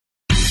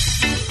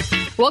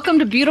Welcome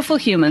to Beautiful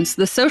Humans,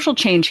 the social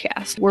change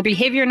cast, where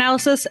behavior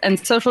analysis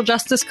and social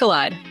justice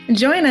collide.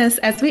 Join us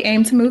as we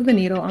aim to move the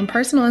needle on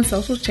personal and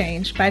social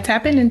change by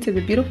tapping into the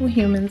beautiful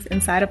humans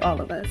inside of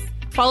all of us.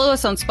 Follow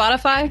us on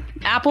Spotify,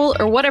 Apple,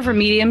 or whatever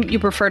medium you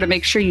prefer to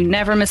make sure you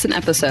never miss an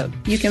episode.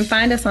 You can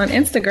find us on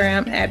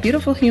Instagram at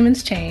Beautiful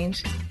Humans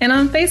Change and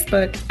on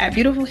Facebook at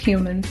Beautiful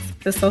Humans,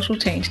 the Social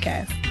Change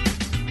Cast.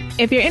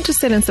 If you're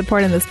interested in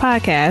supporting this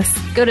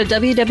podcast, go to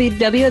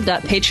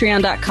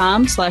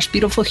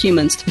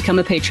www.patreon.com/beautifulhumans to become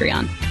a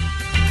Patreon.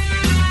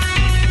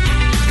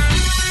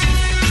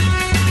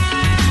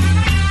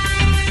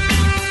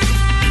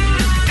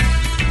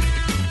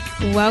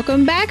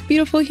 Welcome back,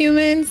 beautiful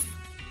humans.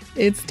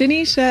 It's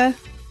Denisha.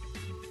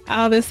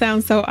 Oh, this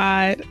sounds so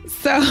odd.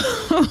 So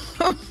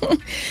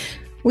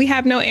we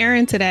have no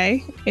Aaron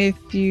today, if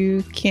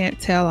you can't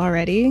tell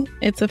already.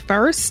 It's a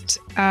first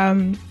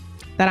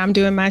that I'm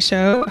doing my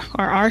show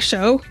or our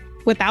show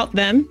without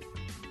them.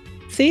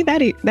 See,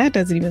 that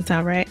doesn't even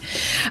sound right.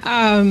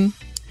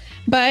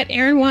 But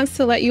Aaron wants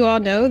to let you all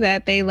know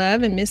that they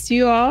love and miss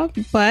you all,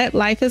 but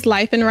life is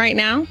lifing right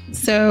now.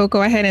 So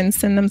go ahead and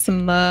send them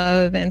some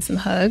love and some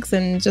hugs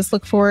and just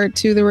look forward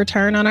to the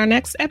return on our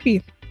next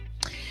epi.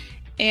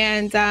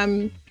 And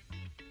I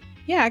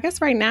guess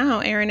right now,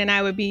 Aaron and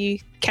I would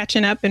be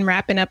catching up and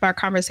wrapping up our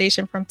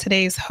conversation from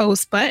today's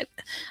host, but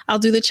I'll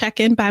do the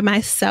check-in by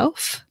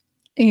myself.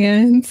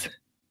 And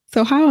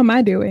so how am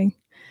I doing?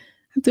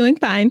 I'm doing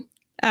fine.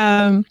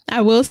 I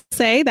will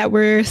say that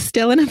we're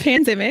still in a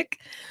pandemic,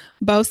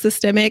 both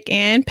systemic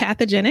and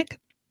pathogenic.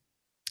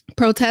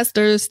 Protests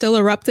are still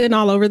erupting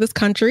all over this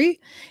country.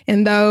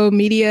 And though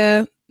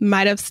media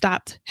might have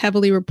stopped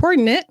heavily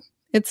reporting it,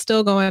 it's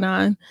still going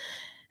on.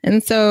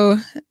 And so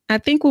I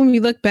think when we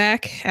look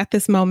back at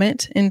this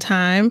moment in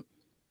time,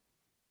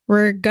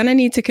 we're going to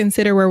need to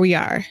consider where we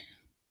are.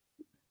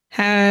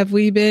 Have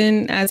we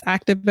been as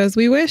active as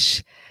we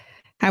wish?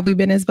 Have we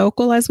been as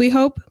vocal as we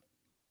hope?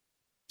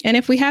 And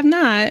if we have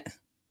not,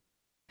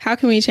 how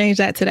can we change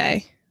that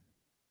today?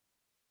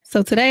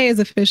 So today is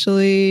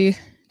officially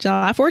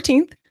July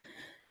 14th.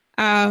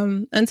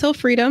 Until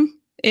freedom,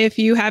 if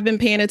you have been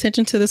paying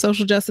attention to the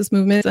social justice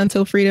movement,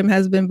 Until Freedom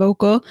has been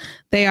vocal.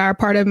 They are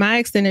part of my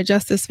extended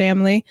justice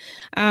family.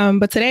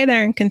 But today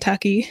they're in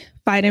Kentucky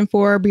fighting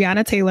for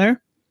Breonna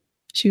Taylor.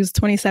 She was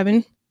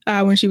 27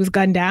 when she was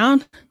gunned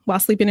down while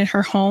sleeping in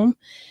her home.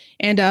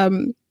 And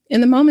in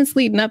the moments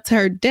leading up to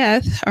her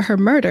death or her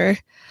murder,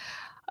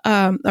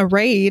 a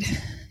raid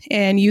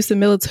and use of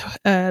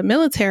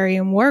military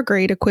and war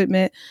grade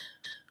equipment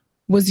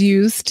was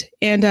used.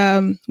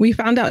 And we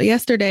found out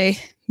yesterday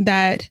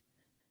that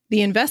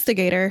the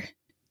investigator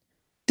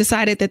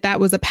decided that that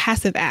was a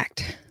passive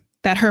act,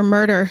 that her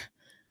murder,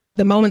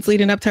 the moments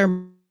leading up to her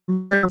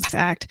murder was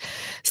act.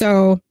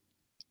 So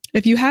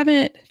if you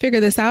haven't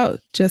figured this out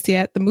just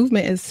yet, the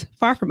movement is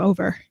far from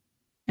over.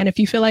 And if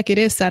you feel like it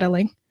is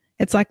settling,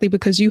 it's likely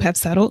because you have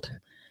settled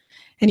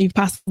and you've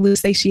possibly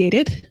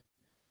satiated.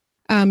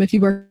 If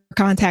you were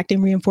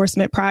contacting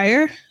reinforcement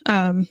prior,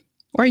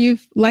 or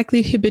you've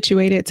likely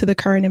habituated to the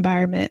current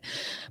environment.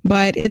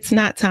 But it's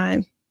not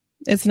time.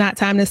 It's not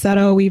time to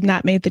settle. We've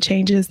not made the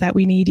changes that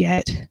we need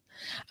yet.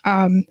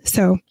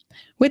 So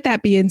with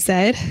that being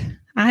said,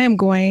 I am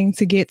going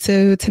to get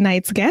to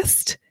tonight's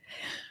guest,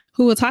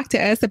 who will talk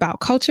to us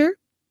about culture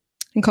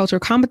and cultural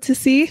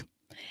competency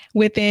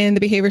within the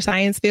behavior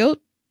science field.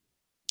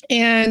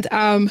 And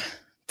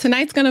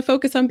tonight's going to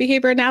focus on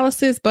behavior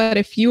analysis, but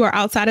if you are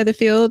outside of the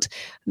field,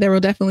 there will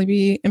definitely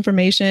be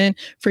information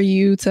for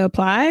you to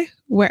apply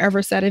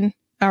wherever setting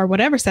or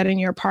whatever setting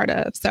you're a part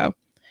of. So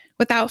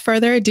without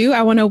further ado,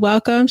 I want to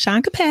welcome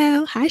Shawn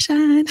Capell. Hi,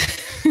 Shawn.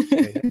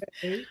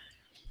 Hey.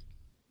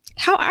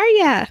 How are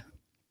ya?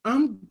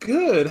 I'm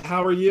good.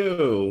 How are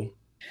you?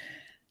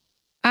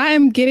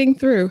 I'm getting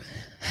through.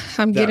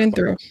 Getting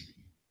through.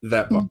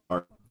 That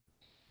part.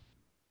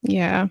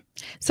 Yeah.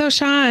 So,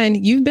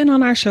 Shawn, you've been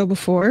on our show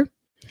before,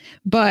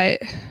 but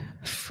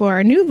for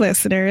our new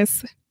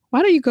listeners,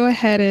 why don't you go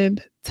ahead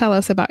and tell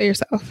us about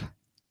yourself?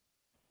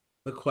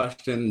 The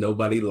question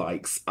nobody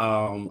likes.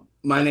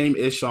 My name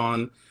is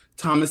Shawn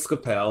Thomas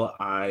Capell.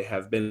 I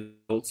have been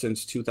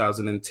since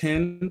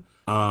 2010.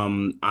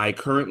 I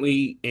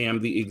currently am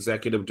the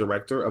executive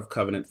director of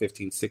Covenant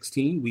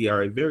 1516. We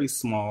are a very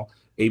small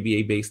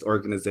ABA-based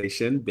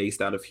organization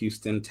based out of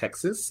Houston,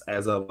 Texas,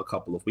 as of a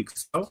couple of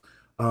weeks ago.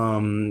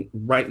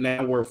 Right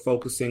now, we're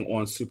focusing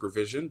on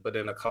supervision, but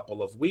in a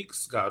couple of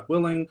weeks, God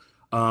willing,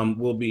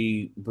 we'll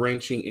be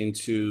branching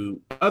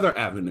into other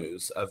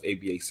avenues of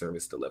ABA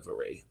service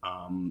delivery.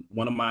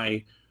 One of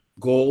my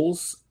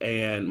goals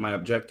and my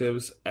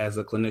objectives as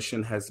a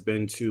clinician has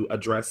been to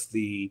address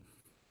the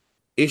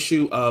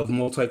issue of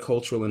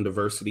multicultural and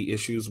diversity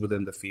issues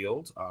within the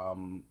field.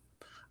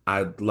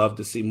 I'd love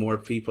to see more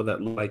people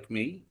that look like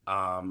me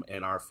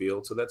in our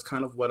field. So that's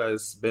kind of what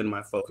has been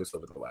my focus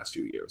over the last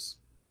few years.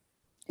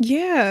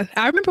 Yeah,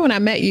 I remember when I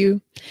met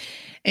you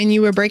and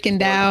you were breaking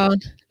down,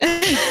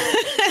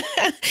 the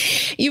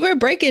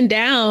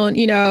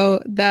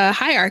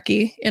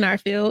hierarchy in our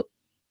field.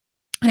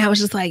 And I was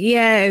just like,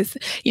 yes,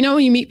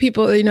 when you meet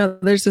people,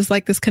 there's just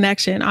like this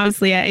connection.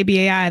 Obviously at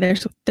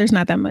ABAI, there's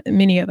not that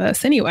many of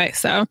us anyway.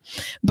 So,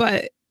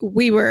 but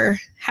we were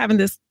having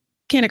this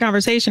kind of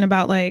conversation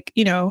about like,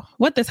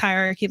 what this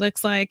hierarchy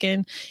looks like.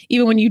 And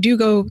even when you do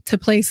go to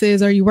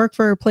places or you work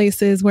for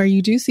places where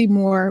you do see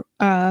more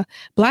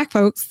Black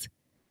folks,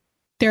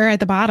 they're at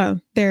the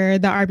bottom. They're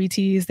the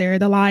RBTs, they're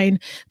the line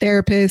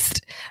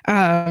therapist.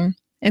 And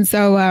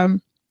so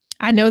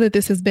I know that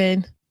this has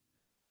been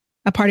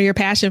a part of your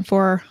passion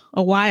for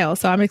a while.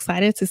 So I'm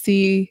excited to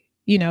see,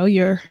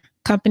 your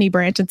company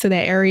branch into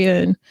that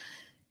area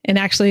and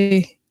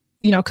actually,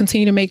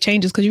 continue to make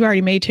changes, because you've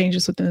already made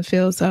changes within the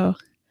field. So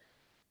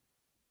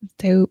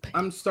dope.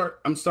 I'm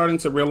starting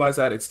to realize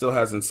that it still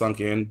hasn't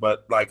sunk in,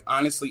 but like,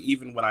 honestly,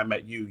 even when I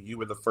met you, you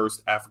were the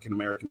first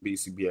African-American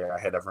BCBA I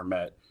had ever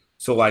met.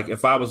 So like,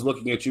 if I was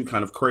looking at you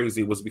kind of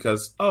crazy, it was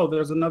because, oh,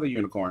 there's another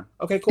unicorn.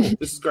 Okay, cool.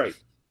 This is great.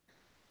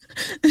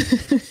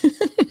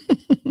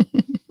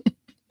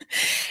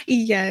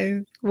 Yeah,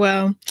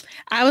 well,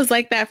 I was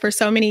like that for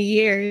so many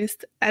years.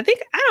 I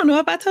don't know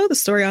if I told the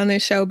story on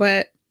this show,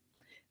 but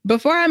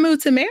before I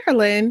moved to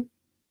Maryland,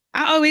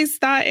 I always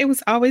thought it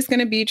was always going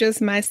to be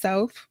just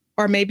myself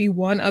or maybe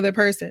one other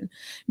person,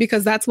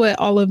 because that's what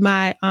all of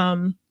my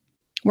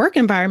work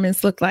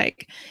environments look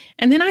like.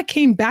 And then I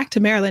came back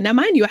to Maryland. Now,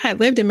 mind you, I had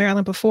lived in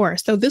Maryland before.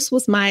 So this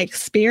was my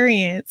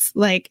experience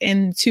like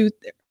in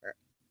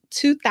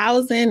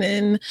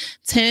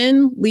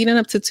 2010 leading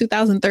up to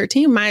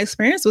 2013. My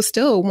experience was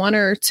still one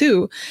or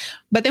two.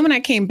 But then when I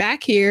came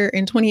back here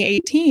in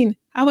 2018,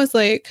 I was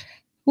like,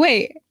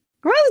 wait,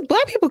 where do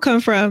Black people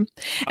come from?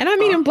 And I'm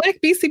meeting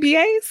Black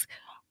BCBAs.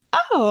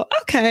 Oh,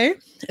 okay.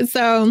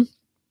 So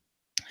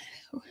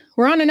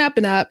we're on an up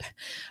and up.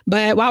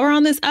 But while we're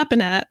on this up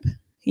and up,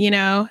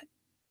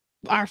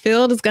 our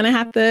field is going to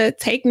have to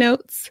take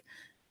notes.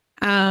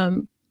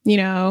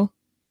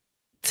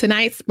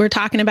 Tonight we're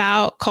talking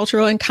about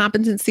cultural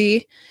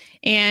incompetency.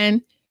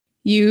 And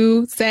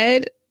you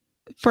said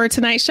for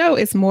tonight's show,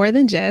 it's more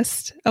than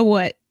just a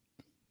what?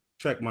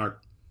 Checkmark.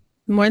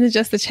 More than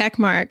just a check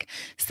mark.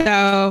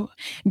 So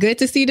good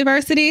to see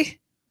diversity.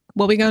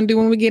 What we going to do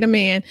when we get them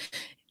in?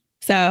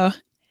 So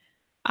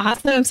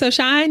awesome. So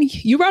Shawn,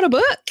 you wrote a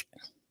book.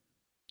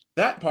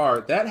 That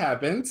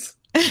happens.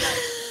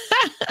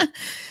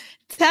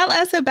 Tell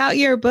us about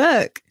your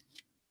book.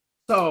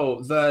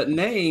 So the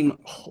name,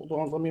 hold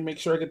on, let me make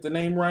sure I get the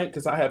name right,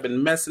 because I have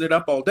been messing it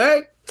up all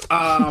day.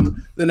 The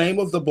name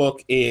of the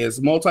book is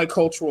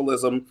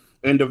Multiculturalism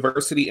and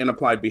Diversity in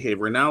Applied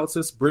Behavior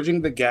Analysis,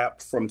 Bridging the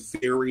Gap from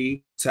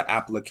Theory to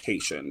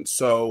Application.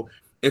 So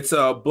it's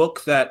a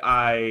book that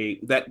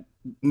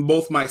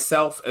both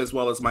myself as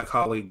well as my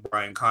colleague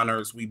Brian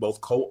Connors, we both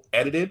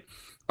co-edited.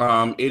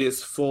 It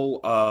is full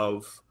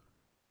of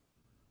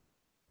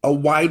a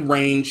wide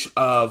range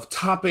of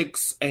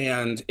topics,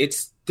 and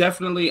it's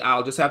definitely,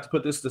 I'll just have to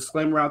put this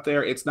disclaimer out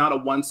there, it's not a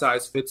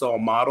one-size-fits-all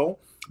model,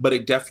 but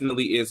it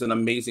definitely is an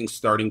amazing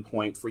starting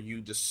point for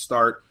you to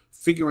start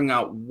figuring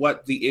out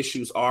what the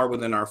issues are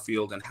within our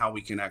field and how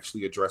we can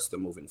actually address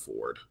them moving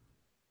forward.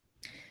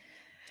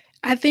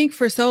 I think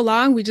for so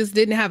long, we just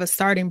didn't have a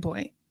starting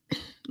point.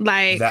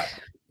 We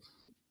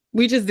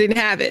just didn't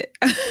have it.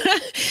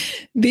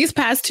 These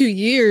past 2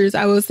 years,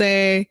 I will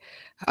say,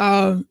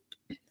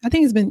 I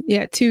think it's been,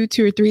 two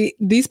or three.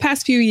 These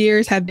past few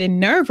years have been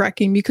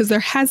nerve-wracking because there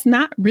has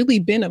not really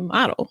been a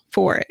model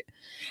for it.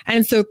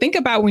 And so think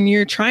about when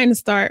you're trying to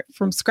start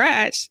from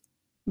scratch,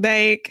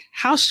 like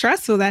how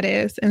stressful that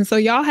is. And so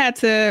y'all had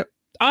to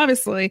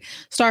obviously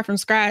start from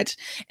scratch.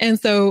 And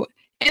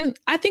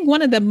I think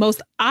one of the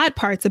most odd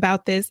parts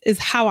about this is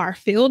how our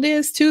field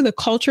is too, the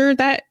culture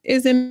that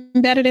is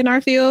embedded in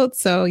our field.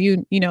 So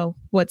you know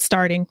what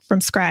starting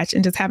from scratch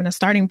and just having a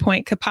starting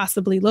point could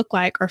possibly look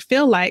like or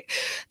feel like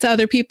to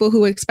other people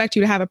who expect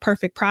you to have a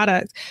perfect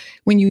product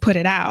when you put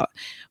it out.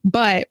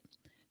 But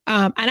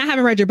and I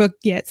haven't read your book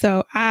yet,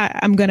 so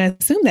I'm going to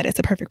assume that it's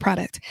a perfect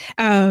product.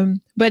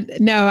 But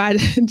no,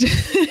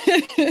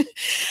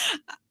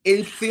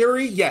 In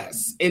theory,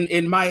 yes.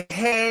 In my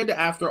head,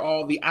 after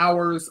all the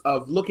hours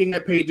of looking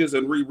at pages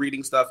and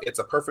rereading stuff, it's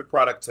a perfect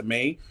product to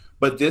me.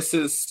 But this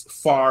is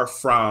far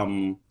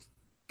from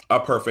a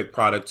perfect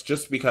product,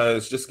 just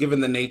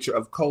given the nature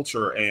of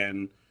culture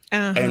and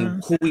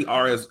who we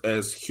are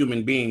as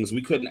human beings,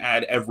 we couldn't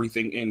add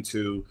everything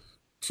into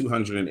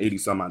 280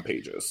 some odd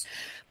pages.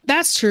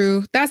 That's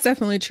true. That's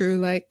definitely true.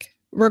 Like,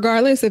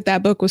 regardless if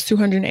that book was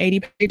 280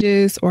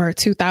 pages or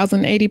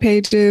 2080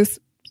 pages,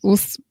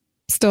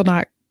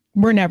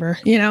 we're never,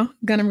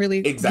 gonna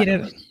really get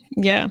it.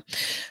 Yeah.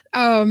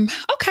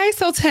 Okay.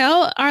 So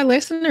tell our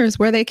listeners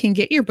where they can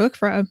get your book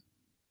from.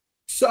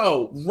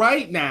 So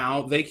right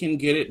now they can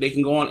get it. They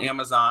can go on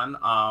Amazon.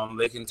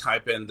 They can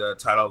type in the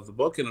title of the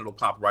book and it'll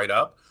pop right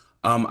up.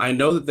 I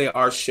know that they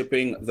are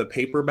shipping the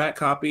paperback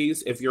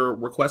copies. If you're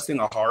requesting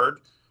a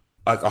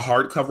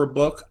hardcover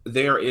book,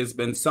 there has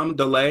been some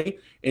delay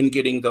in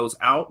getting those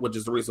out, which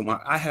is the reason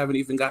why I haven't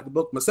even got the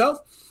book myself.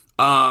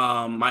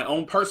 My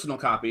own personal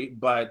copy,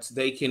 but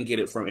they can get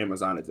it from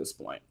Amazon at this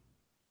point.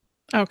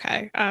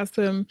 Okay,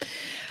 awesome.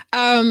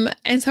 And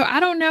so I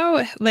don't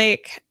know,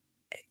 like,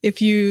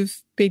 if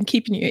you've been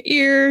keeping your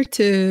ear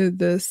to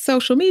the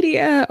social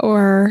media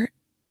or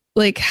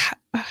like,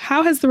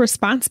 how has the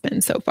response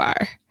been so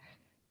far?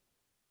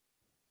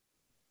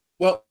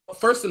 Well,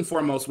 first and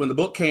foremost, when the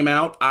book came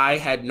out, I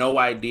had no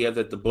idea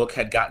that the book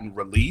had gotten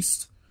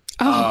released.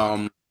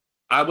 Oh,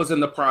 I was in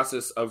the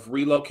process of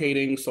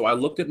relocating, so I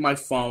looked at my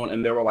phone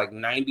and there were like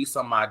 90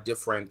 some odd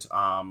different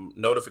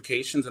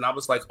notifications, and I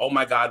was like, oh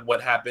my God,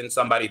 what happened?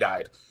 Somebody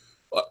died.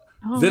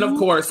 Then, of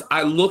course,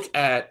 I look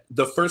at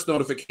the first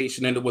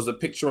notification and it was a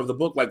picture of the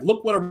book, like,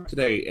 look what I wrote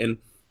today. And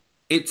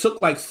it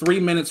took like 3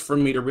 minutes for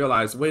me to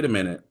realize, wait a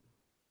minute,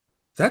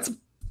 that's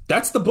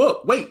the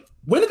book. Wait,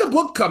 when did the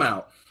book come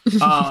out?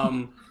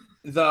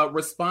 The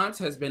response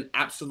has been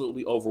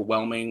absolutely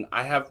overwhelming.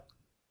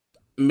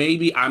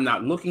 Maybe I'm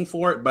not looking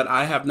for it, but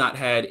I have not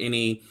had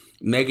any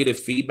negative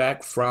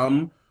feedback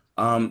from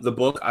the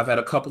book. I've had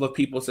a couple of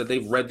people said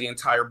they've read the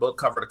entire book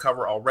cover to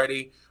cover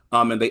already,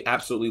 and they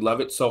absolutely love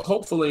it. So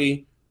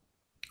hopefully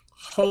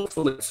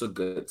it's a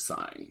good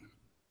sign.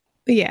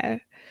 yeah.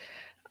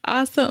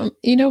 Awesome.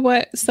 You know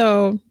what?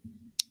 So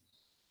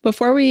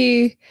before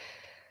we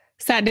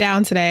sat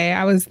down today,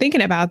 I was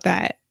thinking about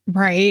that,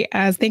 right?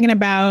 I was thinking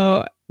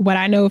about what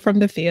I know from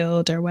the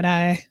field, or what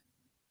I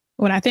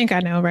think I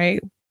know,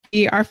 right?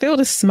 Our field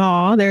is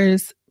small.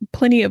 There's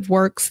plenty of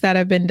works that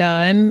have been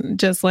done,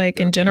 just like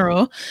in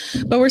general,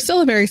 but we're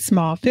still a very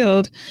small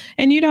field,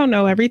 and you don't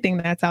know everything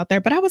that's out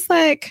there. But I was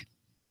like,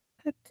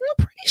 I'm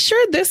pretty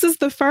sure this is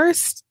the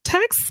first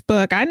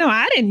textbook. I know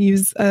I didn't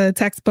use a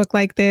textbook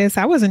like this.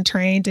 I wasn't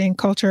trained in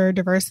culture,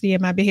 diversity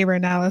in my behavior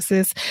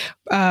analysis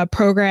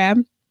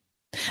program.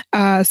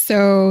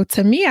 So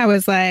to me, I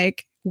was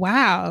like,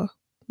 wow.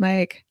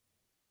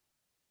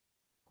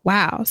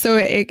 So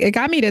it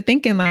got me to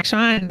thinking, like,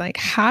 Shawn, like,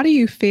 how do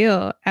you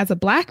feel as a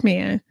Black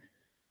man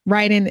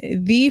writing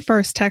the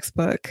first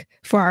textbook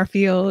for our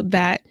field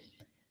that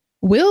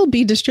will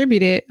be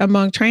distributed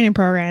among training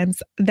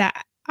programs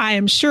that I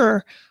am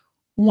sure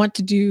want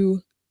to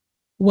do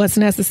what's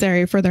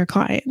necessary for their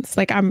clients?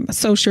 Like, I'm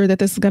so sure that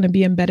this is going to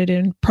be embedded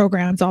in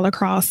programs all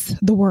across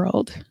the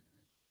world.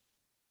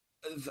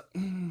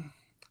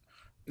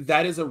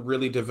 That is a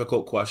really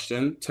difficult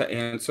question to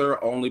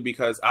answer, only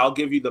because I'll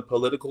give you the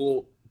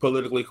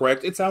politically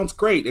correct. It sounds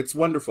great. It's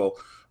wonderful.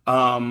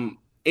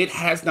 It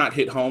has not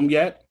hit home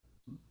yet.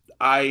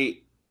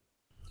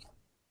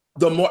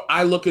 The more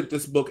I look at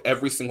this book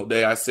every single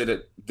day, I sit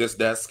at this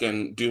desk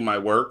and do my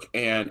work,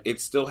 and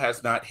it still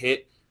has not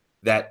hit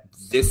that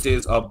this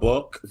is a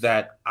book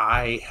that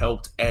I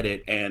helped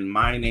edit and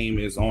my name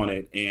is on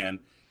it, and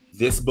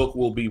this book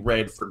will be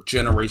read for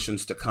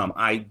generations to come.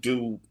 I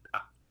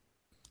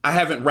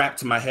haven't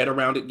wrapped my head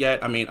around it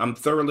yet. I mean,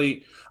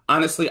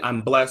 honestly,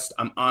 I'm blessed.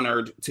 I'm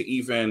honored to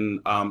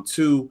even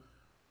to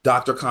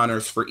Dr.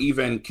 Connors for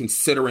even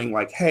considering,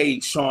 like, hey,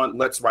 Shawn,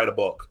 let's write a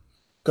book.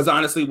 Because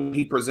honestly, when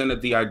he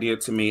presented the idea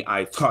to me,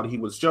 I thought he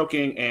was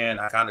joking, and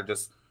I kind of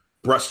just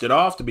brushed it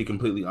off, to be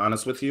completely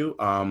honest with you.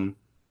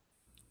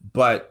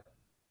 But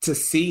to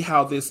see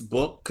how this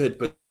book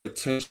could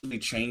potentially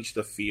change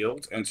the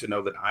field, and to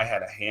know that I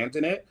had a hand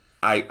in it,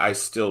 I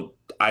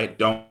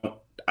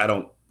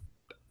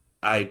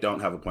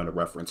don't have a point of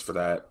reference for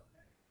that.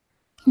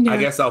 Yeah. I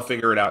guess I'll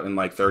figure it out in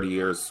like 30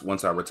 years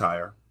once I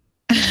retire.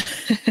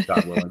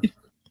 God willing.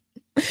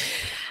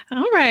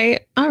 All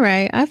right.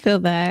 I feel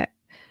that.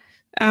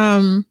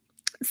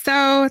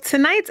 So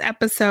tonight's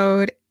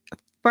episode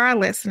for our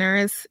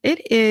listeners,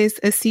 it is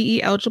a CE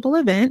eligible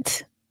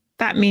event.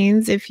 That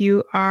means if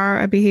you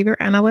are a behavior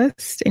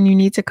analyst and you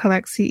need to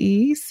collect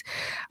CEs,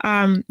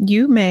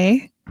 you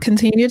may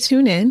continue to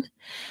tune in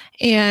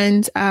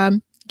and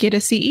get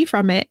a CE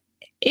from it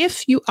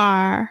if you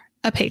are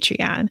a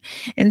Patreon.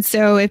 And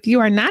so if you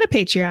are not a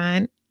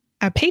patron,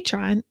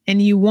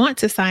 and you want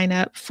to sign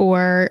up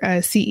for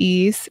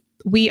CEs,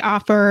 we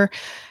offer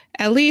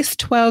at least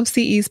 12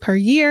 CEs per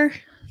year.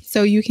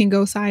 So you can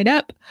go sign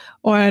up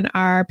on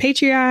our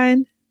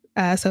Patreon.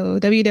 So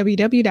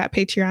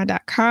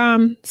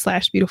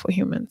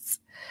www.patreon.com/beautifulhumans.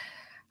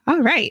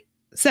 All right.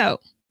 So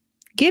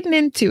getting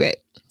into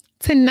it.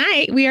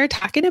 Tonight, we are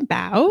talking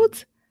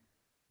about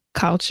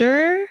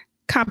culture,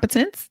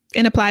 competence,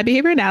 and applied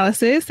behavior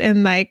analysis.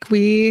 And like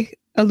we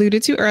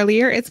alluded to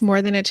earlier, it's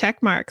more than a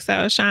check mark.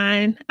 So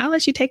Shawn, I'll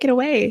let you take it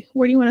away.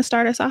 Where do you want to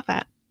start us off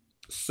at?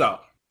 So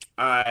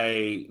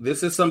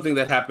this is something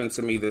that happened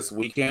to me this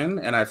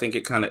weekend, and I think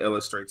it kind of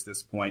illustrates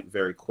this point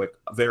very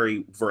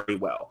very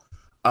well.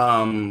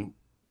 I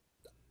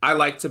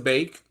like to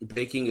bake.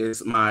 Baking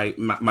is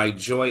my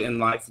joy in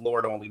life,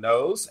 Lord only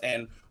knows.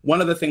 And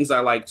one of the things I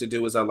like to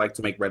do is I like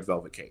to make red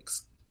velvet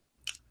cakes.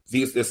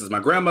 This is my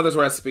grandmother's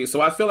recipe,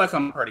 so I feel like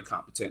I'm pretty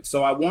competent.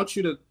 So I want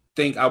you to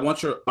think, I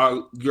want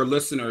your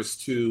listeners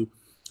to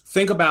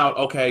think about,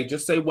 okay,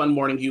 just say one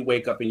morning you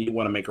wake up and you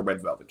want to make a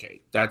red velvet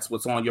cake. That's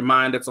what's on your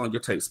mind. That's on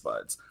your taste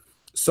buds.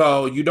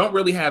 So you don't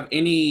really have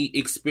any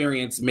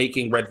experience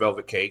making red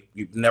velvet cake.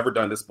 You've never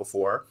done this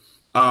before.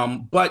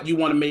 But you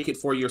want to make it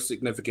for your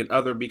significant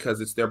other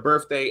because it's their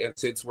birthday. And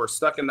since we're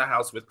stuck in the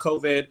house with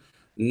COVID,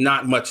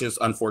 not much is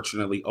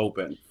unfortunately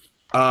open.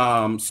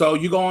 So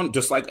you go on,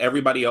 just like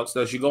everybody else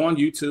does, you go on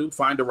YouTube,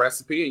 find a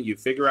recipe, and you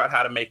figure out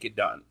how to make it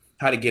done,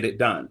 how to get it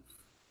done.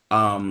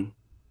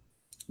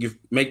 You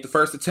make the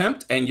first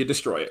attempt and you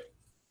destroy it.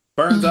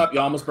 Burns up, you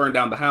almost burn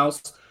down the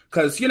house.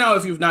 Because, you know,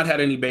 if you've not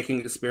had any baking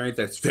experience,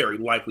 that's very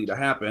likely to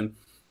happen.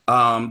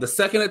 The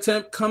second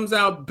attempt comes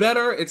out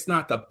better. It's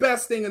not the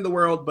best thing in the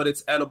world, but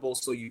it's edible,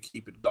 so you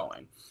keep it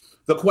going.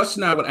 The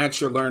question I would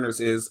ask your learners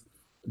is,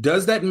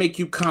 does that make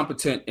you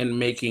competent in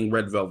making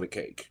red velvet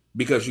cake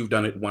because you've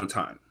done it one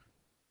time?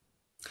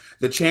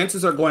 The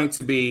chances are going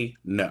to be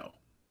no.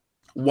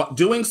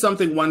 Doing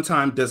something one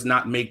time does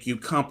not make you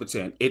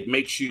competent. It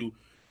makes you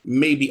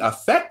maybe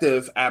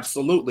effective,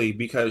 absolutely,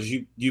 because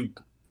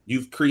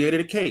you've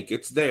created a cake.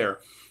 It's there.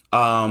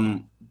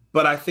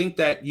 But I think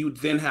that you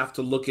then have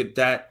to look at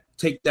that,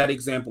 take that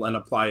example and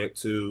apply it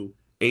to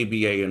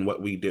ABA and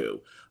what we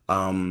do.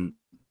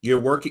 You're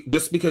working,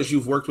 just because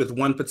you've worked with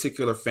one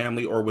particular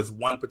family or with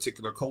one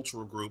particular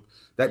cultural group,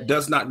 that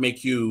does not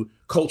make you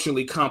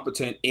culturally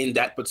competent in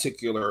that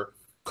particular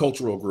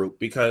cultural group,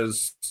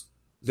 because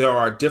there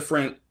are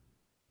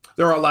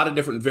a lot of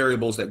different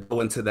variables that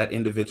go into that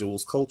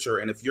individual's culture.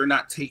 And if you're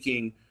not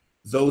taking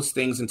those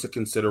things into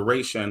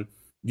consideration,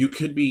 you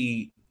could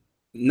be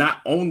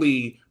not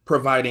only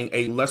providing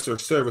a lesser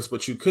service,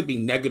 but you could be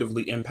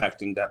negatively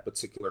impacting that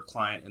particular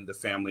client and the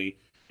family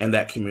and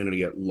that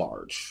community at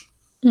large.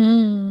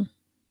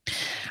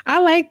 I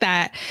like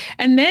that.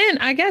 And then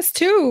I guess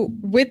too,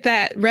 with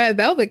that red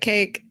velvet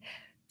cake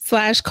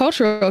 /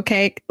 cultural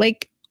cake,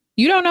 like,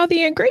 you don't know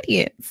the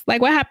ingredients.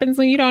 Like, what happens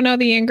when you don't know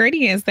the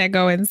ingredients that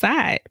go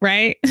inside,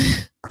 right?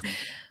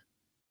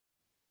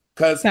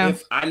 Because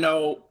if I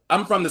know,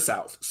 I'm from the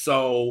South,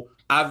 so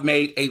I've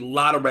made a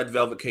lot of red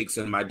velvet cakes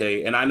in my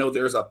day, and I know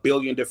there's a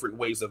billion different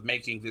ways of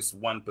making this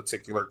one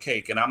particular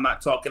cake. And I'm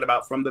not talking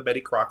about from the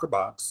Betty Crocker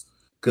box,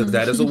 because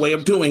that is a way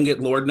of doing it,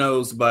 Lord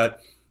knows,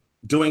 but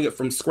doing it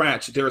from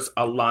scratch, there's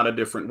a lot of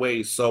different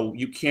ways. So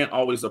you can't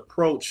always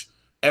approach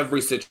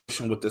every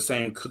situation with the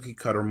same cookie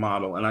cutter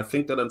model. And I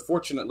think that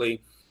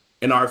unfortunately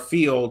in our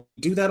field,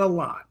 we do that a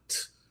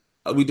lot.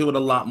 We do it a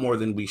lot more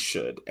than we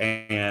should.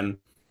 And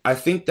I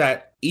think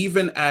that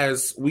even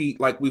as we've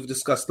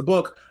discussed the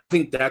book, I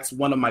think that's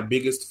one of my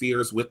biggest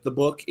fears with the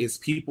book is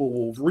people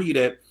will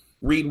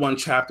read one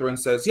chapter and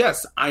says,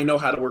 yes, I know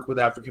how to work with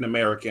African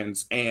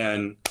Americans,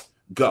 and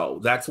go.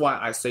 That's why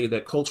I say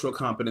that cultural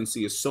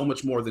competency is so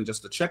much more than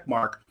just a check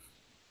mark,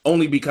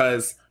 only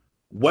because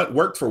what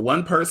worked for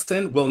one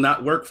person will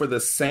not work for the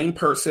same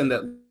person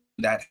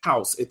that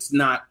house. It's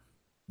not,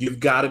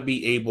 you've got to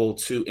be able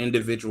to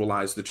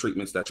individualize the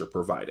treatments that you're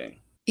providing.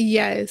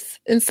 Yes.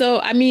 And so,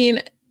 I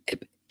mean,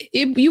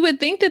 you would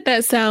think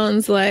that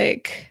sounds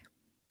like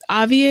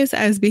obvious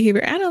as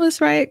behavior analysts,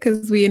 right?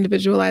 Because we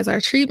individualize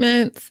our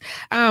treatments.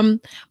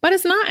 But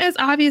it's not as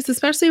obvious,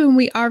 especially when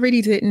we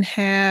already didn't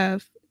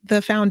have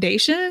the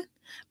foundation.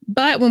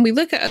 But when we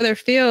look at other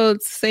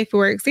fields, say,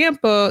 for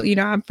example, you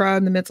know, I'm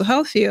from the mental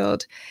health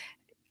field.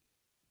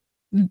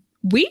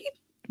 We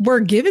were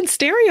given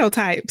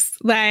stereotypes.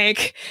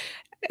 Like,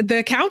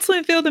 the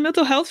counseling field, the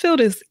mental health field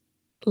is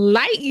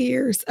light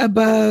years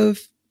above,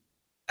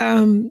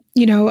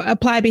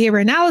 applied behavior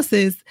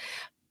analysis.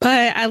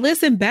 But I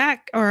listen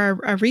back, or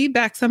I read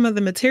back some of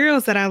the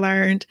materials that I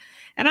learned,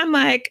 and I'm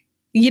like,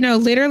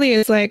 literally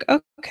it's like,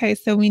 okay,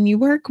 so when you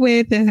work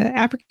with an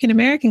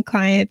African-American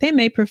client, they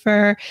may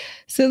prefer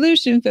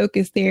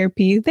solution-focused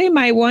therapy. They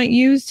might want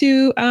you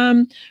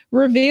to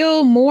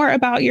reveal more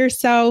about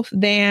yourself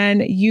than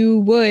you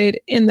would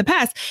in the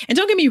past. And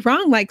don't get me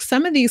wrong, like,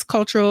 some of these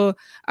cultural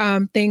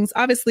things,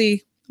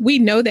 obviously, we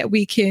know that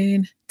we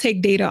can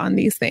take data on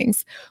these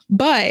things.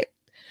 But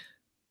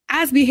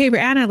as behavior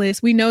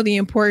analysts, we know the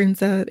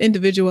importance of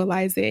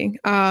individualizing.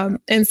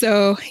 And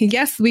so,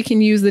 yes, we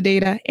can use the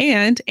data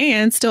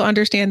and still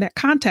understand that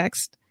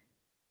context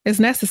is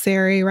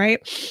necessary, right?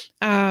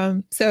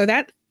 So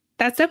that's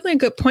definitely a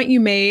good point you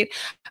made.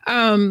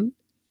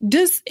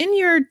 Does in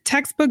your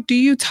textbook, do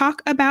you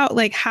talk about,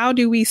 like, how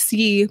do we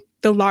see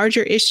the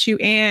larger issue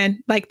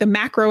and, like, the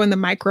macro and the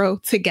micro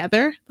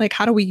together? Like,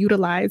 how do we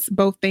utilize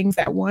both things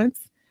at once?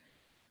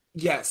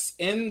 Yes.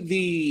 In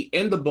the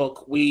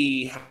book,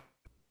 we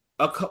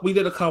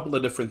did a couple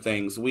of different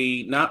things.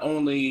 We not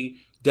only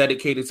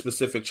dedicated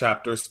specific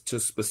chapters to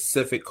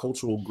specific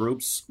cultural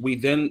groups, we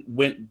then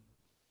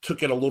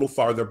took it a little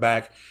farther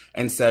back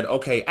and said,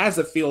 okay, as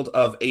a field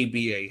of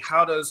ABA,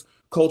 how does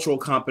cultural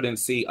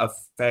competency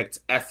affect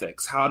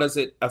ethics? How does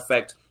it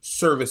affect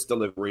service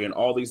delivery and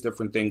all these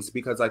different things?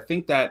 Because I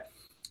think that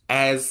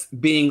as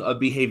being a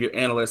behavior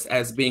analyst,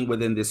 as being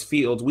within this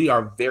field, we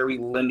are very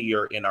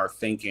linear in our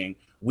thinking.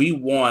 We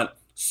want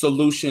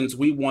solutions,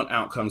 we want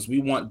outcomes, we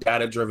want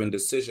data-driven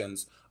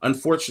decisions.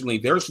 Unfortunately,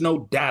 there's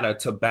no data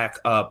to back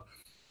up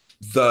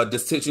the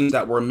decisions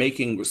that we're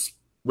making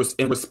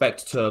in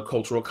respect to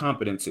cultural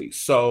competency.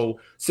 So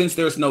since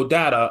there's no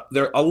data,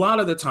 a lot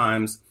of the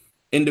times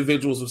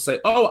individuals will say,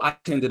 oh, I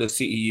attended a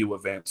CEU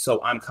event,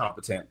 so I'm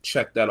competent.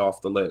 Check that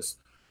off the list.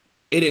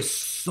 It is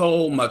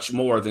so much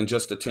more than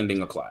just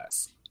attending a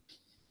class.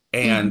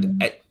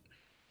 And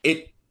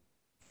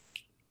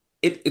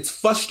it's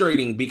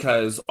frustrating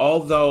because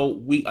although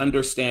we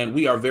understand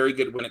we are very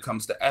good when it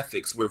comes to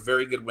ethics, we're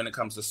very good when it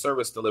comes to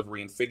service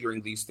delivery and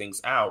figuring these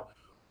things out,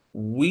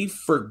 we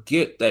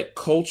forget that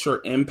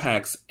culture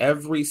impacts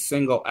every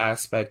single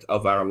aspect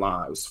of our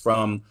lives,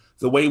 from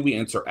the way we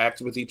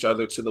interact with each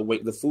other to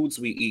the foods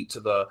we eat, to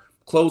the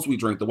clothes we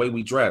drink, the way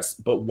we dress.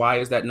 But why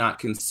is that not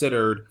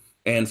considered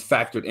and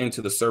factored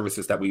into the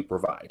services that we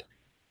provide?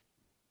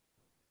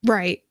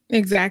 Right,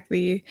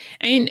 exactly.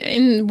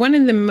 And one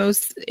of the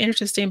most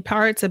interesting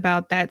parts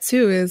about that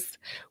too is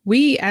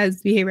we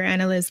as behavior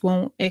analysts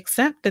won't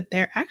accept that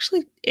there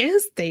actually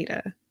is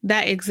data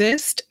that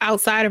exists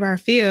outside of our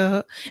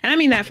field. And I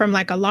mean that from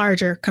like a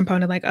larger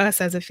component, like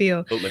us as a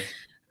field.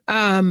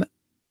 Absolutely.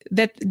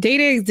 That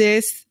data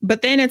exists,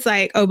 but then it's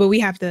like, oh, but we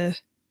have to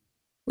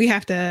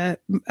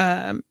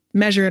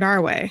measure it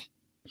our way,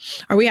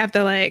 or we have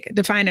to like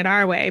define it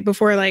our way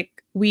before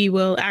like we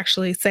will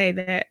actually say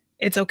that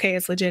it's okay,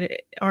 it's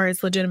legit, or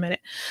it's legitimate.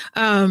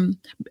 And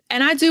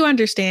I do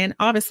understand,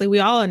 obviously, we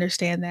all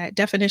understand that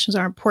definitions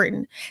are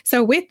important.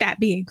 So with that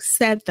being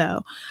said,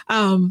 though,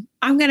 I'm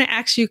going to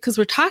ask you, because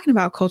we're talking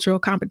about cultural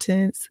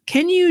competence,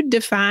 can you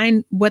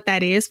define what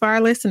that is for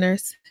our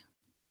listeners?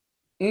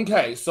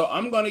 Okay, so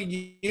I'm going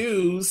to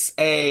use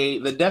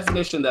the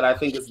definition that I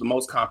think is the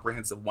most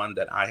comprehensive one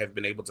that I have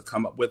been able to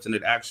come up with, and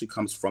it actually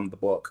comes from the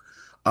book.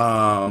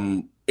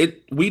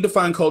 We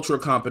define cultural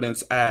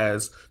competence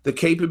as the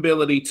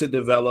capability to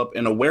develop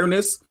an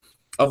awareness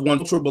of one's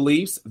cultural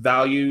beliefs,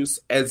 values,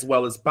 as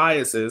well as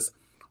biases,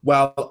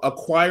 while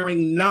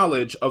acquiring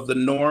knowledge of the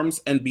norms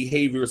and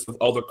behaviors of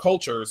other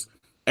cultures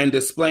and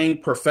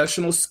displaying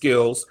professional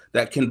skills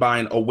that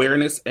combine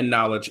awareness and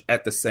knowledge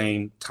at the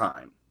same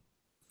time.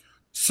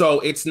 So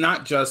it's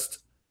not just,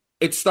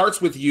 it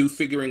starts with you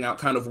figuring out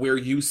kind of where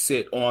you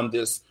sit on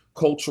this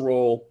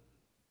cultural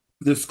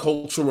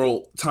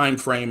time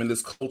frame and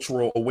this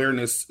cultural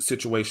awareness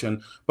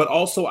situation, but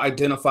also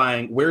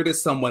identifying where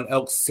does someone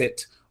else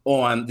sit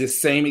on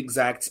this same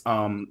exact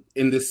I'm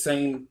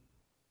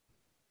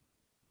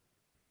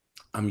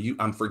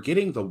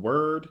forgetting the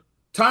word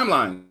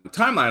timeline.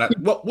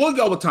 We'll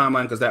go with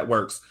timeline because that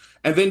works.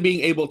 And then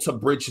being able to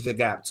bridge the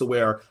gap to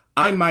where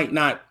I might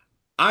not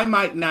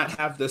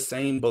have the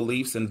same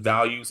beliefs and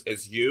values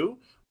as you,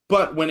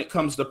 but when it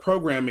comes to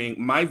programming,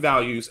 my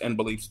values and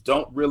beliefs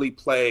don't really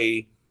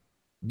play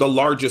the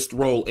largest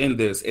role in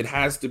this. It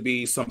has to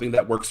be something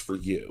that works for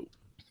you,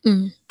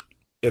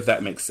 if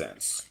that makes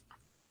sense.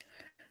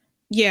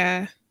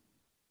 Yeah.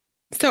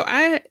 So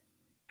I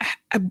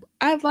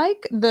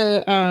like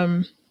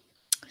the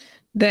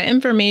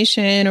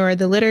information or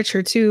the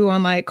literature too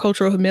on like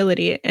cultural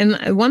humility.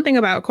 And one thing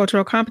about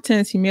cultural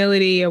competence,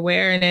 humility,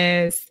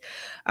 awareness,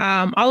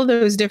 all of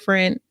those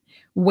different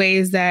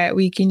ways that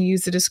we can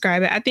use to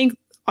describe it. I think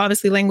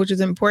obviously language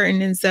is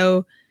important. And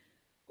so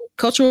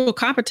cultural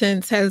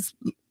competence has,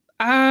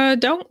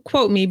 don't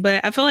quote me,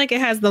 but I feel like it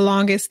has the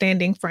longest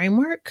standing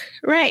framework,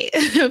 right?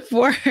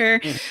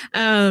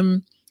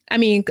 I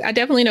mean, I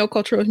definitely know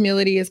cultural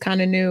humility is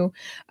kind of new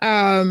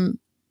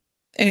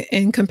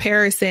in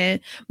comparison,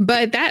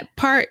 but that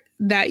part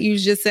that you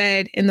just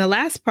said in the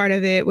last part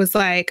of it was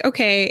like,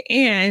 okay,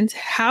 and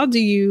how do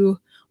you,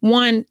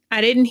 one,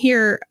 I didn't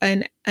hear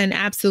an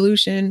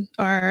absolution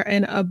or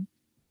an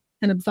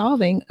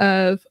absolving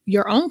of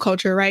your own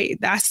culture, right?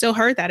 I still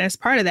heard that as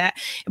part of that,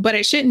 but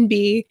it shouldn't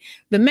be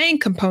the main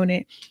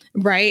component,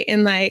 right?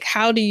 And like,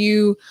 how do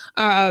you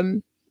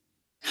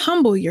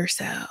humble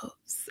yourselves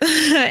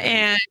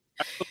and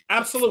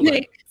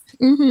absolutely,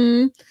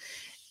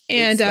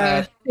 and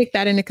take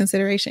that into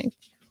consideration?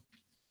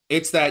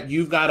 It's that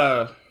you've got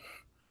to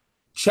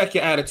check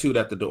your attitude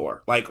at the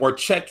door, like, or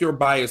check your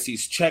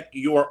biases, check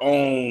your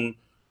own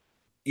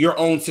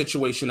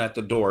situation at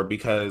the door,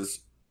 because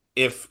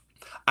if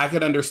I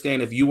could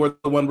understand if you were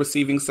the one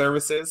receiving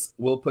services,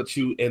 we'll put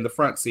you in the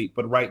front seat.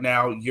 But right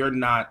now, you're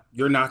not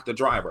the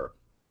driver.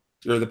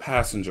 You're the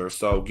passenger.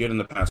 So get in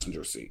the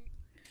passenger seat.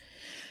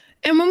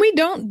 And when we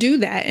don't do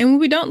that, and when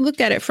we don't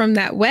look at it from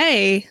that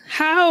way,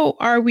 how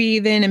are we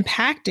then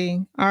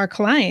impacting our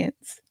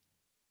clients?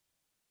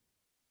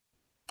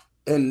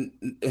 And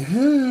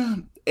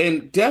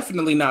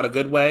definitely not a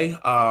good way.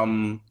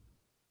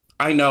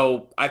 I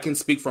know I can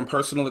speak from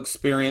personal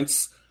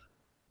experience.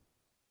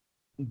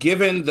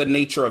 Given the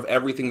nature of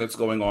everything that's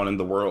going on in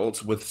the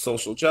world with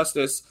social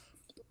justice,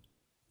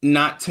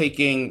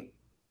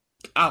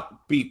 I'll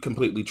be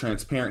completely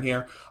transparent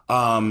here.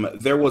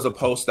 There was a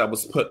post that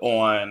was put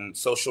on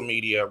social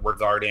media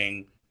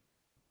regarding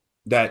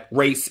that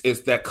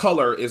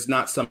color is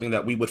not something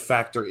that we would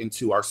factor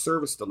into our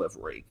service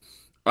delivery.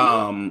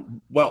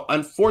 Well,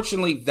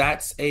 unfortunately,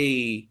 that's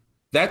a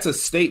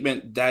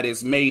statement that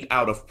is made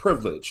out of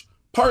privilege,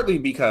 partly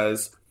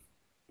because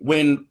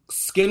when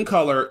skin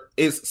color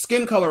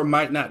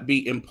might not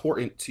be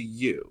important to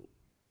you.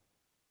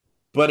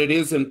 but it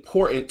is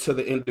important to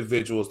the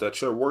individuals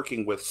that you're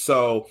working with.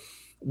 So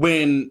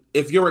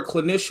if you're a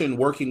clinician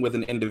working with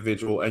an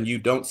individual and you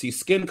don't see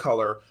skin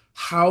color,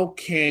 how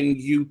can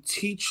you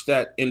teach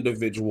that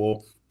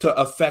individual to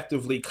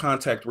effectively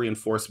contact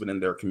reinforcement in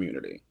their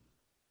community?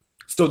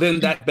 So then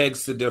that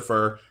begs to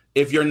differ.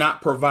 If you're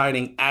not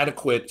providing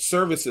adequate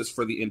services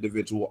for the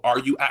individual, are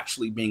you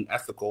actually being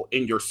ethical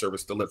in your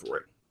service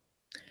delivery?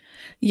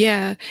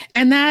 Yeah.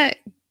 And that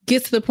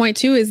gets to the point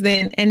too, is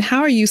then, and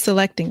how are you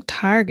selecting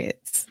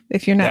targets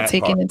if you're not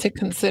taking into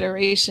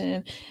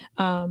consideration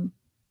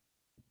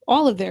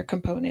all of their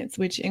components,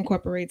 which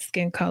incorporates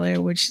skin color,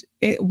 which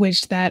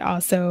that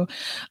also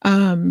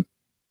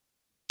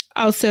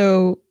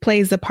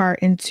plays a part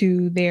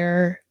into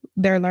their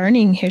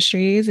learning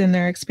histories and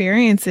their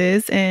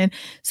experiences. And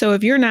so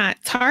if you're not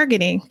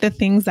targeting the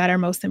things that are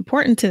most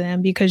important to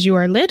them, because you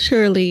are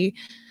literally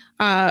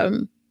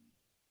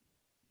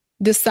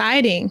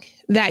deciding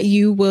that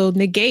you will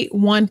negate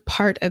one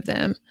part of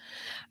them.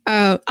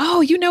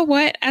 You know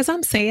what? As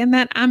I'm saying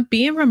that, I'm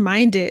being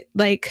reminded,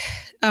 like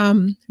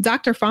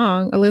Dr.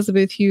 Fong,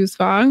 Elizabeth Hughes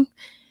Fong,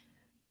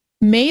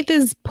 made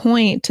this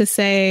point to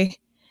say,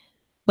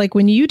 like,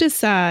 when you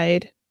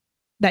decide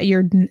that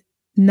you're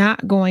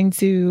not going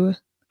to,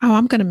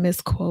 I'm going to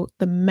misquote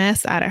the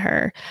mess out of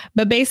her.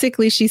 But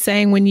basically she's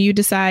saying when you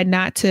decide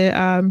not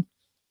to,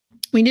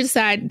 when you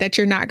decide that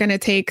you're not going to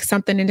take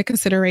something into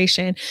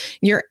consideration,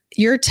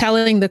 you're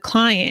telling the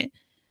client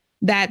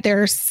that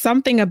there's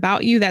something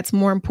about you that's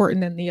more important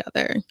than the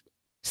other.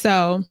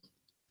 So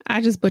I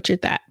just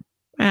butchered that.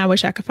 And I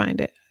wish I could find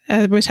it.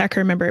 I wish I could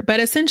remember it. But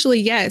essentially,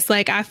 yes,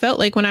 like I felt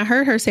like when I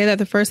heard her say that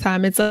the first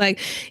time, it's like,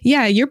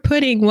 yeah, you're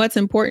putting what's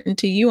important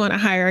to you on a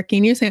hierarchy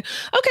and you're saying,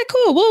 okay,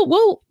 cool.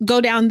 We'll go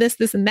down this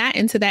and that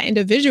into that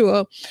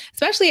individual,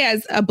 especially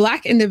as a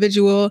Black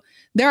individual.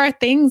 There are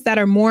things that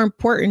are more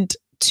important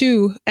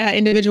to an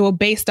individual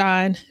based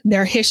on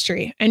their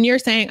history. And you're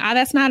saying,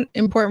 that's not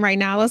important right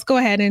now. Let's go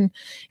ahead and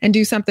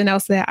do something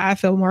else that I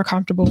feel more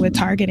comfortable with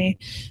targeting.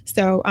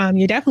 So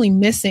you're definitely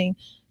missing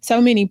so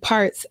many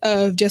parts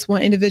of just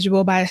one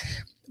individual by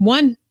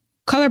one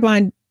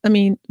colorblind. I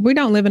mean, we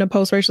don't live in a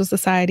post-racial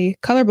society.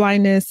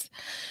 Colorblindness,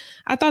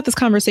 I thought this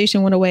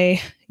conversation went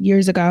away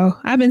years ago.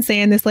 I've been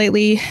saying this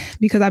lately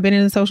because I've been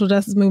in the social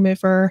justice movement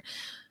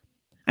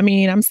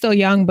I'm still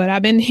young, but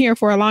I've been here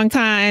for a long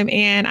time.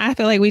 And I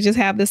feel like we just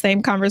have the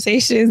same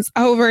conversations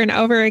over and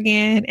over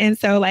again. And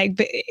so like,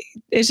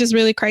 it's just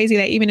really crazy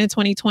that even in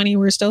 2020,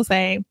 we're still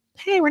saying,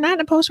 hey, we're not in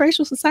a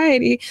post-racial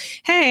society.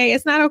 Hey,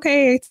 it's not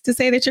okay to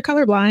say that you're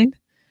colorblind,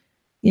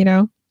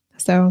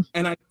 so.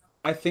 And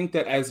I think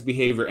that as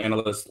behavior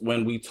analysts,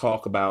 when we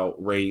talk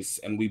about race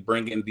and we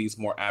bring in these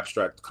more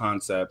abstract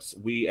concepts,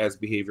 we as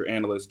behavior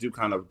analysts do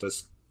kind of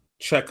just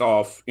check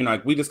off,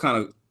 we just kind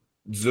of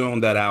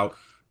zoom that out,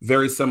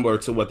 very similar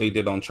to what they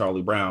did on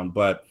Charlie Brown.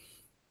 But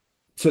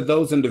to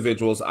those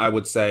individuals, I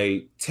would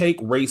say, take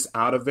race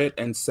out of it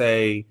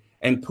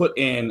and put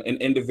in an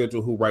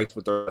individual who writes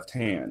with their left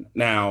hand.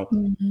 Now,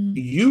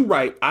 you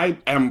write, I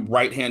am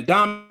right-hand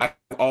dominant.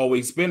 I've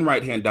always been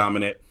right-hand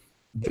dominant.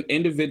 The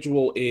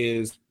individual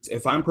is,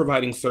 if I'm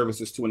providing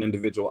services to an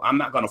individual, I'm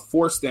not going to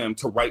force them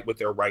to write with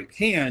their right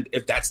hand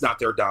if that's not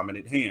their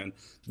dominant hand.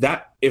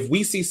 That if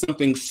we see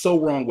something so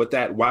wrong with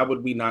that, why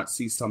would we not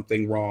see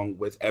something wrong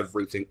with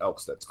everything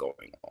else that's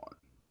going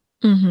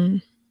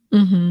on?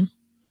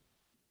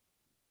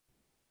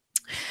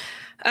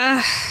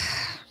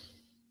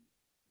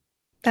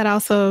 That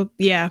also,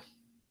 yeah.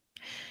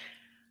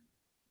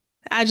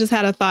 I just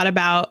had a thought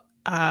about,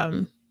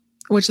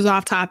 which is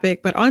off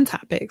topic, but on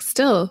topic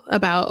still,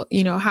 about,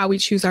 how we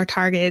choose our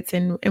targets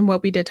and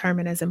what we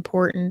determine as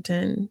important.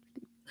 And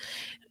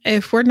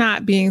if we're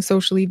not being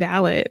socially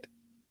valid,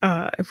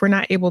 if we're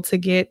not able to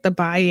get the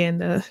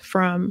buy-in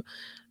from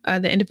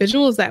the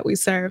individuals that we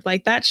serve,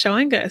 like that's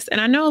showing us.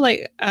 And I know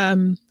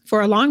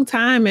for a long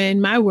time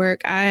in my work,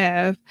 I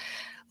have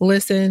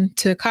listened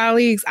to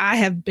colleagues. I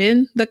have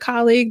been the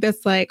colleague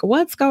that's like,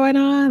 what's going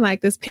on?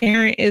 Like this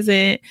parent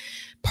isn't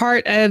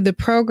part of the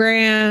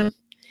program.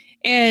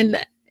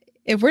 And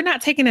if we're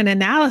not taking an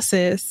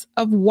analysis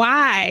of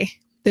why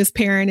this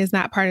parent is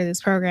not part of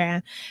this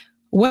program,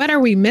 what are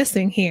we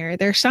missing here?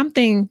 There's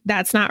something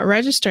that's not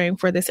registering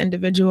for this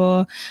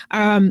individual,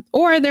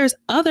 or there's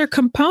other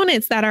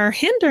components that are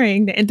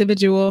hindering the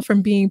individual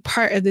from being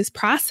part of this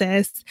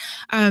process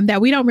that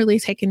we don't really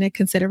take into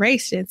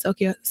consideration.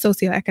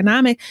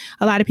 Socioeconomic,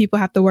 a lot of people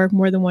have to work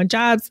more than one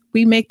jobs.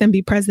 We make them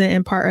be present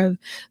and part of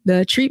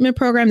the treatment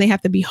program. They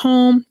have to be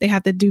home. They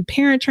have to do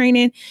parent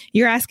training.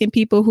 You're asking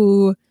people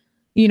who,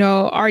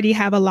 already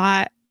have a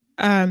lot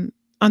on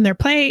their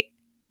plate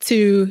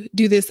to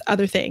do this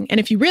other thing. And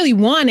if you really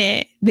want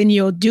it, then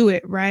you'll do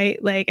it, right?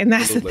 And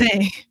that's Absolutely. The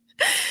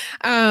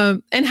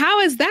thing. And how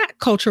is that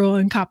cultural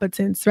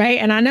incompetence, right?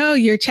 And I know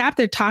your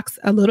chapter talks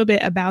a little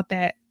bit about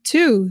that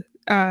too.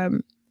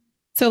 So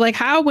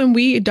how, when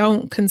we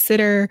don't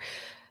consider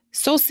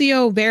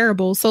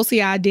socio-variables,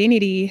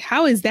 socio-identity,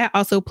 how is that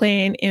also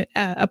playing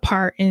a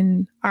part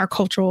in our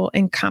cultural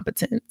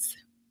incompetence?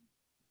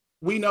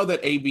 we know that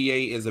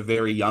ABA is a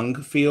very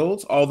young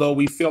field, although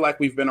we feel like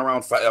we've been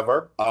around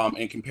forever.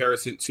 In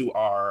comparison to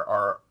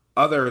our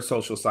other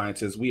social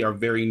sciences, we are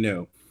very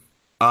new.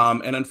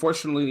 And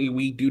unfortunately,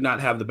 we do not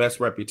have the best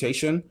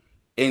reputation.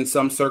 In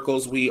some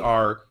circles, we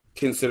are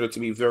considered to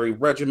be very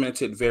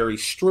regimented, very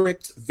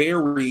strict,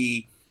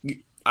 very...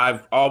 I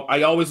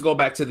always go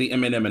back to the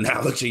M&M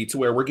analogy, to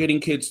where we're getting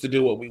kids to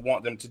do what we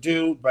want them to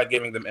do by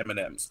giving them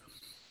M&Ms.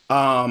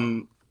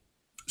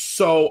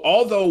 So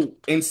although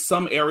in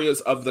some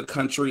areas of the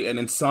country and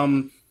in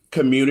some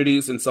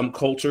communities and some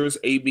cultures,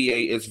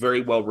 ABA is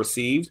very well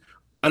received,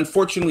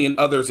 unfortunately in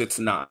others it's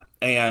not.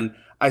 And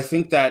I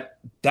think that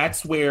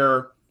that's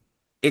where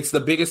it's the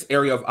biggest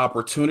area of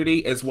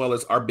opportunity, as well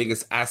as our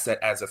biggest asset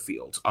as a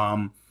field.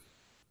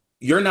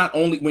 You're not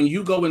only, when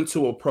you go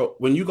into a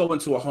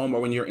home,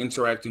 or when you're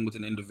interacting with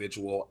an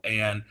individual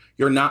and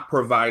you're not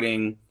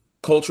providing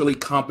culturally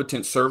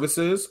competent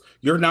services,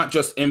 you're not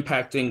just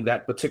impacting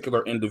that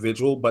particular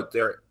individual, but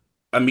their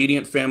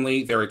immediate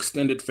family, their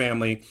extended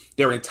family,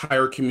 their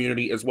entire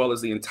community, as well as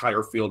the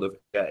entire field of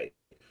gay.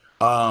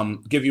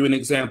 Give you an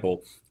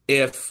example.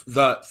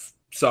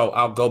 So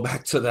I'll go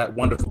back to that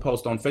wonderful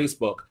post on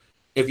Facebook.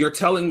 If you're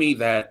telling me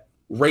that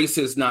race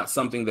is not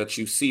something that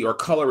you see, or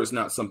color is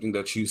not something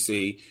that you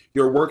see,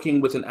 you're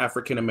working with an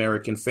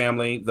African-American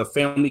family, the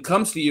family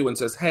comes to you and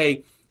says,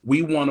 hey,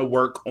 we want to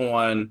work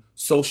on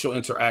social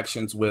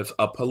interactions with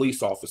a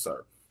police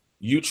officer.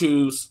 You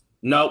choose,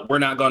 no, we're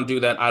not going to do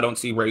that. I don't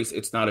see race.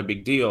 It's not a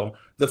big deal.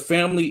 The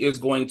family is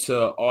going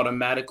to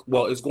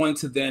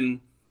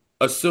then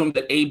assume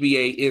that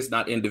ABA is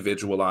not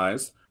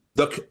individualized.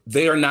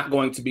 They are not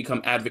going to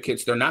become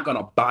advocates. They're not going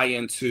to buy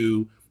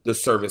into the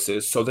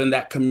services. So then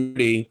that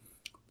community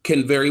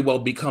can very well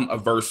become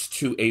averse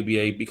to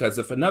ABA, because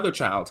if another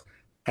child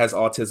has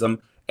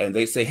autism and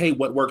they say, hey,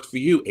 what worked for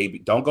you?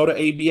 Don't go to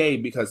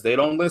ABA, because they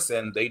don't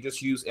listen. They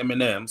just use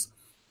M&Ms.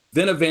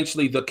 Then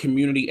eventually the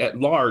community at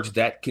large,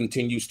 that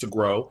continues to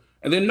grow.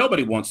 And then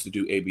nobody wants to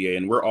do ABA,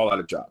 and we're all out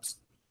of jobs.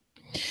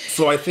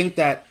 So I think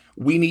that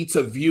we need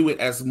to view it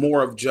as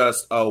more of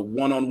just a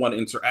one-on-one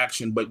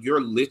interaction, but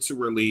you're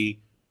literally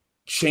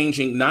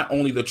changing not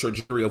only the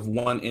trajectory of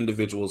one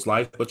individual's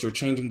life, but you're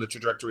changing the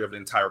trajectory of the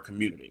entire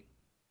community.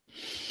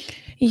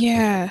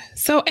 Yeah.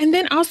 So, and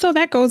then also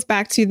that goes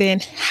back to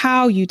then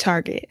how you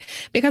target,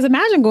 because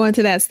imagine going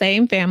to that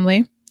same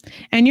family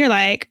and you're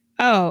like,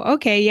 oh,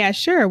 okay, yeah,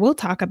 sure. We'll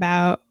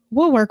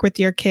work with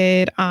your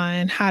kid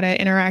on how to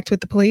interact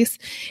with the police.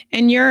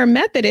 And your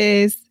method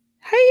is,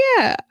 hey,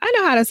 yeah, I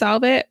know how to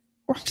solve it.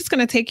 We're just going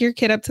to take your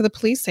kid up to the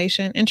police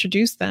station,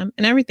 introduce them,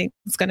 and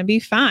everything's going to be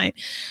fine.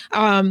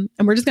 And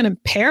we're just going to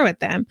pair with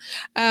them.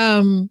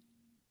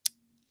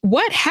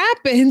 What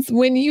happens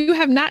when you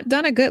have not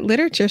done a good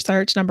literature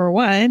search, number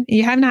one?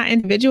 You have not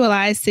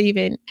individualized to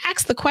even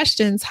ask the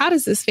questions. How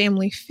does this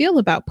family feel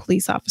about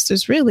police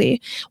officers,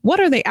 really? What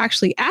are they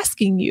actually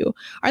asking you?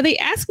 Are they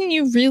asking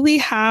you, really,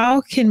 how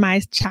can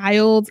my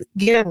child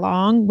get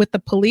along with the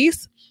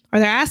police? Or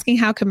they're asking,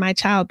 how can my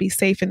child be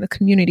safe in the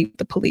community with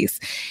the police?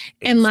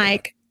 And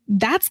like,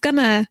 that's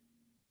gonna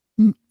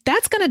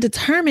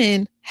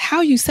determine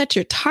how you set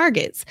your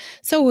targets.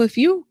 So if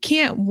you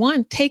can't,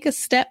 one, take a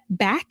step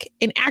back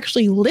and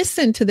actually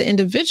listen to the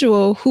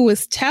individual who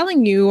is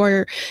telling you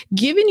or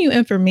giving you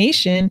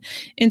information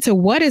into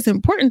what is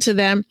important to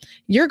them,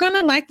 you're going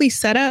to likely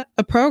set up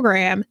a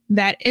program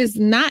that is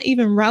not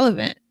even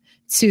relevant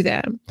to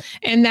them,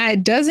 and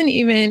that doesn't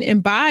even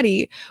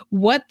embody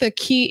what the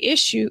key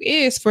issue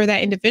is for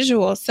that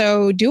individual.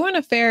 So doing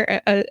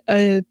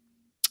a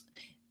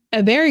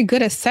very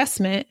good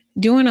assessment,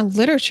 doing a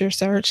literature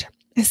search,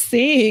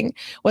 seeing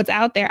what's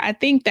out there. I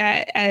think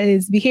that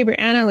as behavior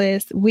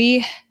analysts,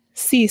 we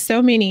see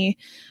so many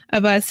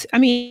of us. I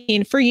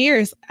mean, for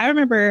years, I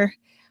remember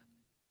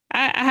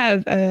I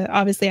have,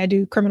 obviously I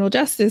do criminal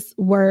justice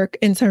work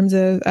in terms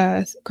of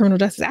criminal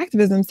justice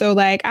activism. So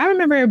like, I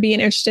remember being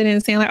interested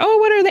in saying like, oh,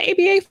 what are the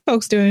ABA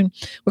folks doing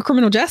with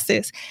criminal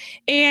justice?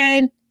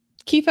 And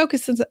key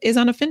focus is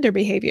on offender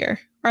behavior,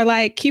 or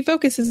like key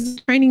focus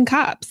is training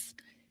cops.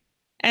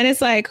 And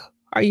it's like,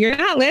 you're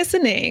not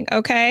listening.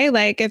 Okay.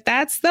 Like if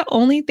that's the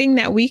only thing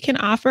that we can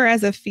offer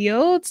as a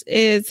field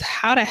is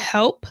how to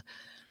help,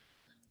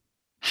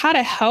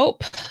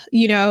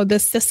 the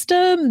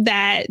system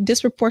that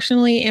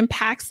disproportionately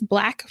impacts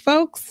Black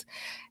folks,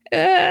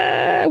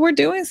 we're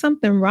doing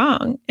something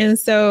wrong. And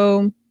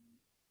so,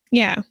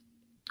 yeah,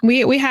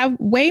 we have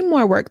way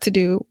more work to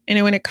do.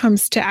 And when it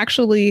comes to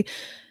actually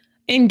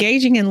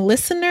engaging in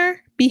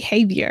listener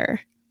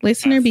behavior.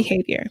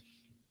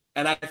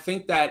 And I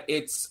think that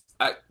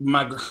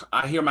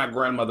I hear my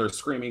grandmother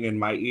screaming in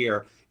my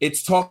ear.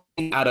 It's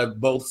talking out of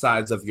both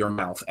sides of your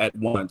mouth at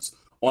once.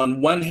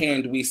 On one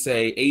hand, we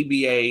say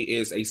ABA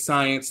is a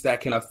science that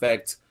can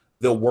affect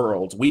the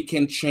world. We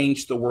can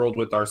change the world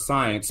with our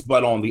science.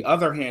 But on the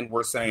other hand,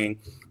 we're saying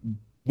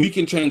we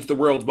can change the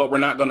world, but we're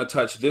not going to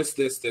touch this,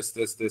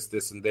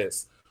 and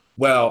this.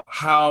 Well,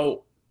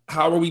 how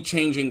are we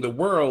changing the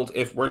world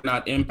if we're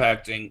not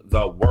impacting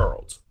the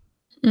world?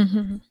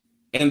 Mm-hmm.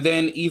 And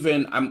then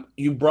even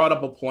you brought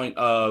up a point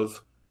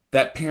of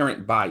that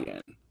parent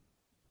buy-in.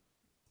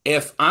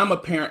 If I'm a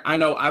parent, I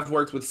know I've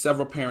worked with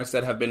several parents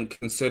that have been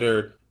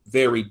considered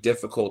very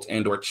difficult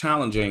and or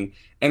challenging.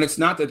 And it's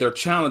not that they're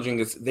challenging,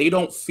 it's they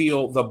don't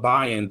feel the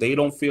buy-in. They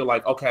don't feel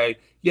like, okay,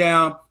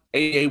 yeah,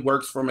 AA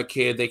works for my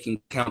kid. They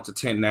can count to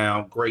 10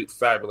 now. Great,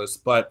 fabulous.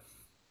 But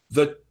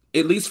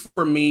at least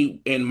for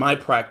me in my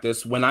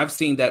practice, when I've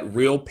seen that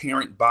real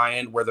parent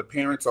buy-in where the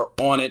parents are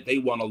on it, they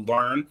want to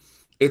learn,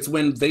 it's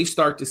when they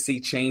start to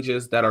see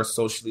changes that are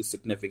socially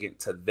significant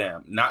to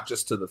them, not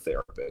just to the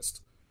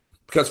therapist.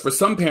 Because for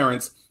some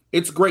parents,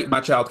 it's great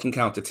my child can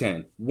count to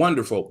 10.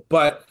 Wonderful.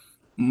 But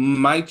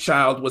my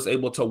child was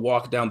able to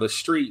walk down the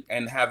street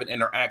and have an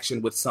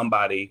interaction with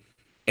somebody,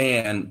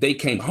 and they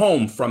came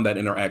home from that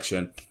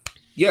interaction.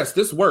 Yes,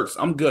 this works.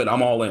 I'm good.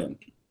 I'm all in.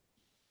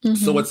 Mm-hmm.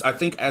 So I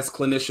think as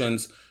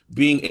clinicians,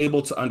 being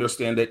able to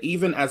understand that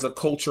even as a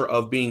culture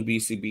of being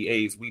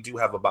BCBAs, we do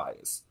have a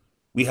bias.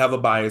 We have a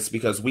bias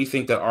because we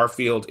think that our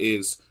field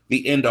is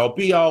the end all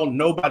be all.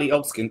 Nobody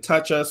else can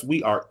touch us.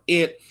 We are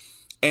it.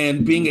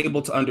 And being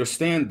able to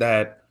understand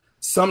that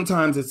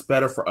sometimes it's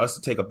better for us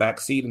to take a back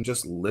seat and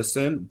just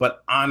listen,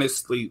 but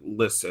honestly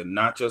listen,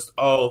 not just,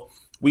 oh,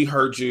 we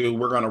heard you,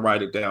 we're going to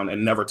write it down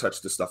and never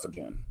touch this stuff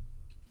again.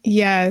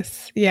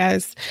 Yes.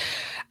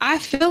 I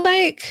feel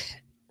like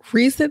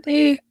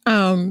recently,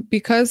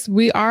 because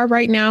we are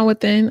right now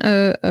within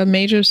a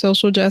major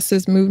social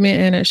justice movement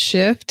and a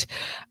shift,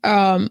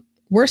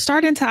 we're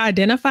starting to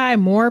identify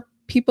more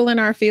people in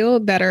our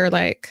field that are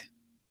like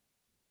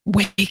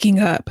waking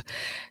up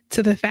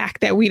to the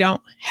fact that we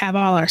don't have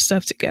all our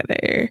stuff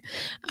together.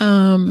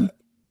 And,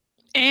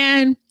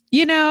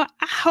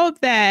 I hope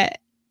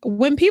that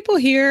when people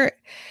hear,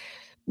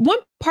 one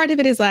part of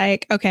it is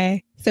like,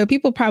 okay, so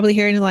people probably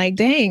hearing like,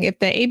 dang, if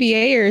the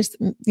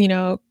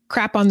ABAers,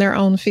 crap on their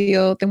own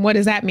field, then what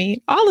does that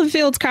mean? All of the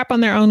fields crap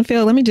on their own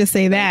field. Let me just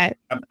say that.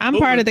 I'm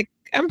part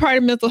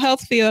of mental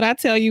health field. I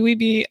tell you, we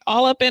be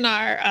all up in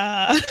our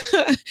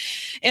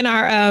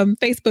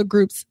Facebook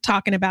groups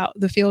talking about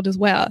the field as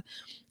well.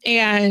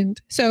 And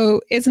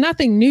so it's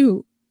nothing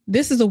new.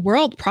 This is a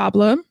world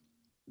problem.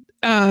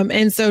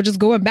 And so just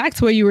going back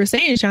to what you were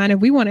saying, Shawn, if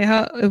we want to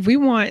help, if we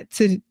want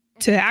to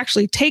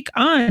actually take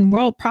on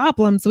world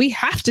problems, we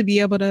have to be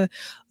able to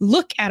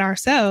look at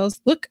ourselves,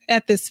 look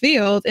at this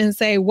field and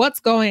say, what's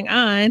going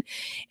on?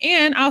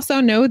 And also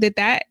know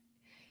that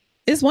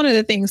is one of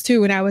the things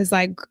too, when I was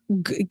like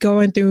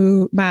going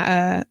through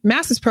my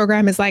master's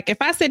program, is like,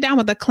 if I sit down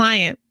with a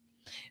client,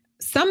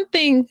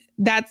 something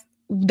that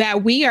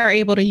we are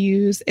able to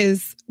use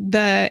is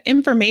the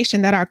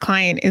information that our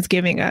client is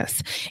giving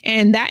us.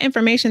 And that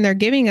information they're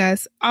giving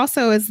us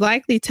also is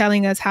likely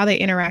telling us how they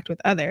interact with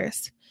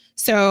others.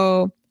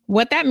 So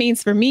what that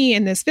means for me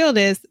in this field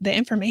is the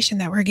information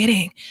that we're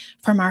getting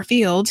from our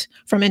field,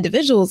 from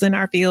individuals in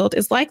our field,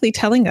 is likely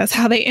telling us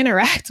how they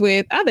interact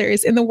with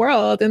others in the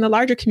world, in the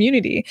larger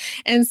community.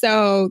 And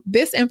so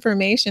this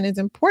information is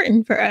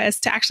important for us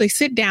to actually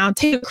sit down,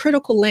 take a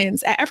critical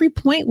lens. At every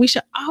point, we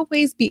should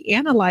always be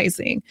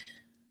analyzing.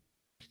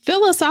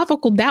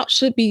 Philosophical doubt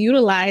should be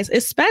utilized,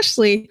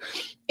 especially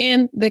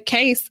in the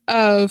case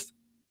of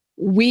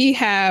we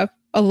have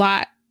a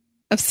lot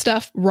of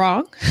stuff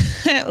wrong.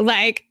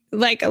 like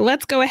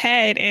let's go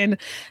ahead and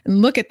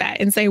look at that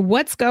and say,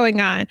 what's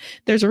going on?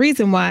 There's a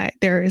reason why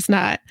there is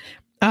not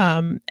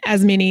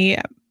as many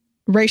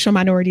racial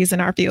minorities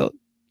in our field.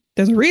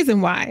 There's a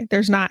reason why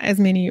there's not as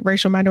many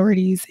racial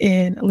minorities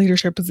in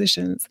leadership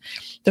positions.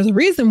 There's a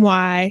reason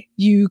why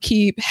you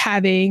keep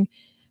having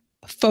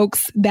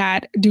folks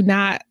that do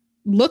not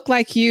look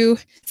like you,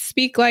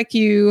 speak like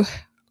you,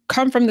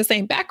 come from the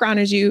same background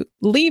as you,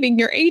 leaving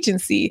your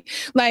agency.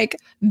 Like,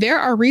 there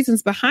are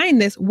reasons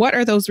behind this. What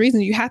are those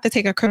reasons? You have to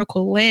take a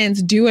critical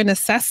lens, do an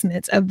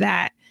assessment of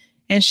that,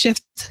 and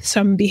shift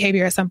some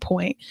behavior at some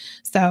point.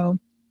 So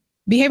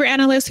behavior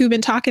analysts who've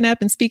been talking up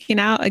and speaking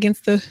out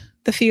against the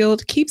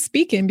field, keep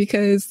speaking,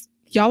 because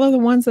y'all are the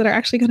ones that are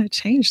actually going to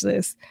change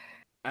this.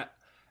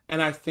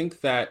 And I think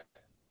that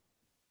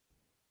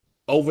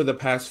over the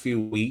past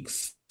few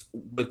weeks,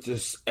 with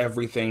just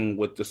everything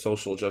with the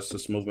social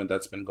justice movement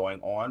that's been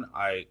going on,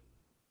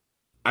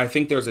 I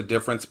think there's a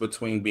difference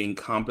between being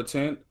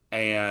competent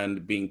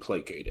and being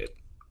placated.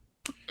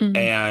 Mm-hmm.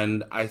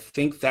 And I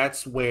think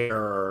that's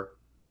where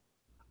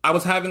I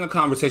was having a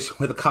conversation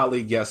with a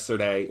colleague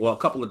yesterday, well, a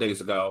couple of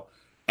days ago,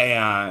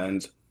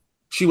 and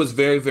she was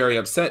very, very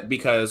upset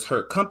because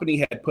her company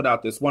had put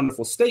out this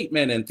wonderful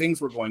statement and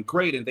things were going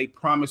great and they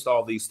promised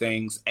all these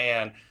things,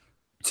 and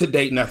to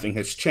date, nothing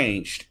has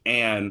changed.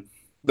 And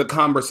the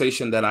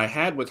conversation that I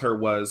had with her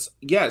was,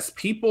 yes,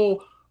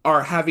 people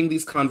are having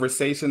these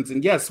conversations,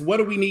 and yes, what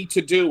do we need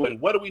to do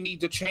and what do we need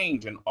to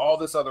change and all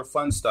this other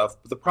fun stuff.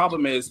 But the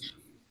problem is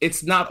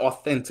it's not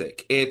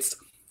authentic. It's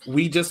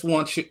we just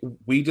want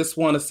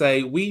to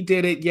say we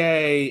did it,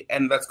 yay,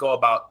 and let's go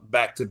about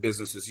back to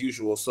business as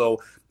usual.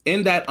 So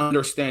in that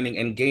understanding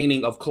and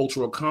gaining of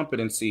cultural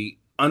competency,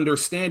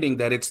 understanding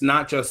that it's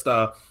not just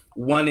a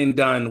one and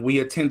done, we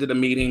attended a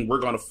meeting, we're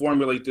going to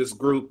formulate this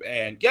group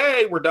and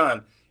yay, we're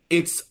done.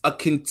 it's a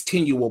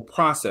continual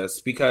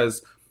process,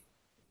 because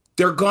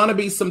there are going to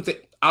be something.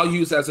 I'll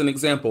use as an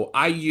example.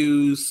 I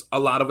use a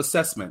lot of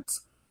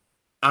assessments.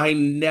 I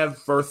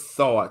never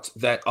thought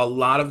that a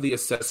lot of the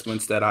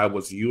assessments that I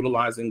was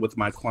utilizing with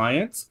my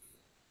clients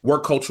were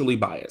culturally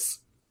biased.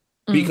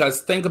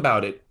 Because think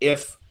about it.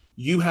 If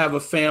you have a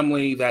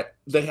family that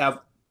they have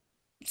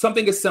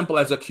something as simple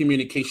as a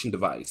communication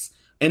device,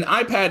 an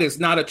iPad is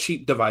not a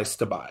cheap device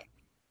to buy.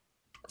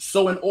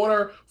 So in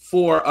order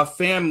for a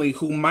family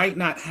who might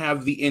not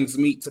have the ends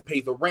meet to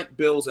pay the rent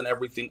bills and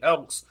everything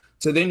else,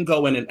 to then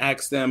go in and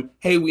ask them,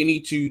 hey, we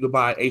need you to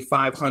buy a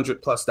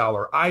 $500+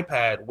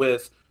 iPad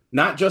with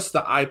not just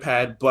the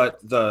iPad, but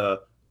the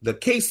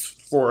case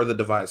for the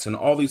device and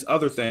all these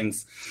other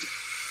things,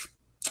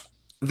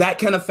 that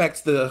can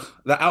affect the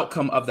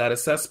outcome of that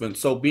assessment.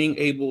 So being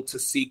able to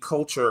see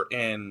culture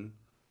in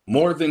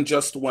more than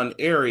just one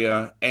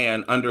area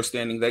and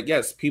understanding that,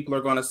 yes, people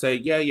are going to say,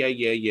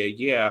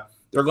 yeah.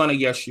 They're going to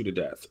yes you to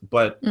death,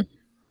 but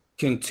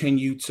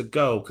continue to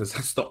go, because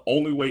that's the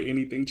only way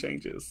anything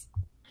changes.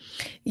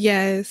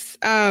 Yes.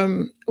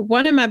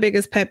 One of my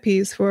biggest pet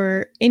peeves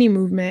for any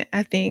movement,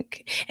 I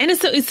think, and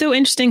it's so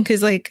interesting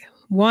because like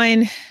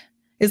one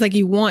is like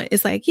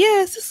it's like,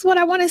 yes, this is what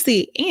I want to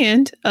see.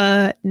 And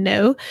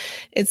no,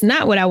 it's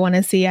not what I want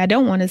to see. I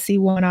don't want to see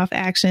one-off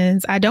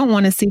actions. I don't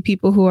want to see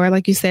people who are,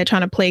 like you said,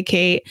 trying to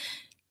placate.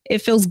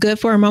 It feels good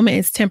for a moment.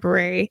 It's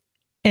temporary.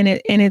 And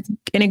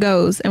it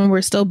goes, and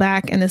we're still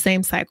back in the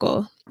same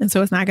cycle. And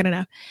so it's not good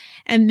enough.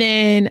 And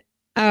then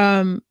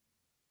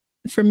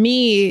for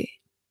me,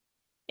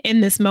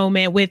 in this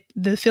moment with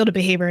the field of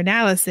behavior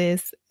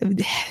analysis,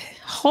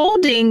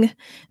 holding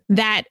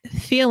that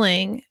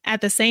feeling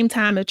at the same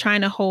time of trying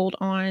to hold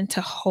on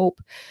to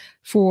hope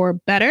for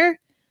better,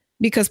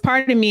 because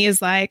part of me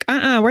is like,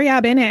 where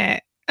y'all been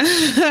at?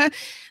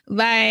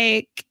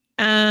 Like,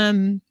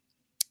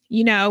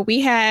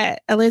 we had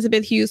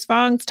Elizabeth Hughes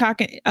Fong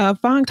talking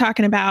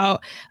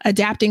about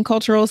adapting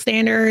cultural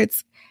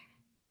standards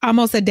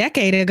almost a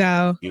decade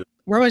ago. Yeah.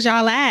 Where was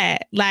y'all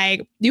at?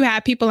 Like, you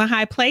had people in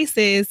high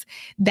places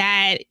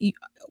that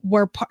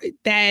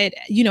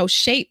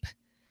shape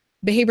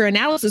behavior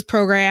analysis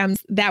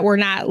programs that were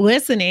not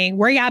listening.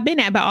 Where y'all been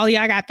at? But all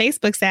y'all got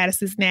Facebook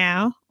statuses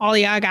now. All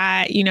y'all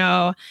got,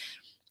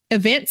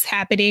 events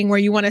happening where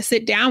you want to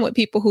sit down with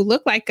people who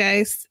look like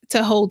us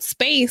to hold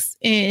space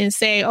and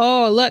say,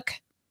 oh, look,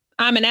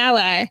 I'm an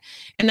ally.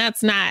 And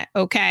that's not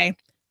okay.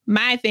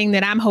 My thing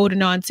that I'm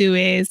holding on to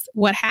is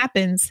what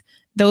happens.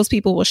 Those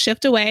people will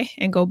shift away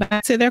and go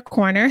back to their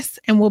corners,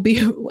 and will be,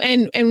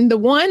 and the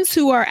ones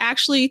who are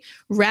actually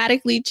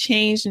radically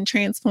changed and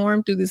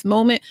transformed through this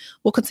moment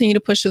will continue to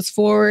push us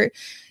forward.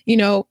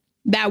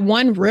 That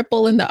one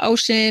ripple in the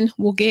ocean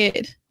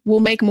we'll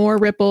make more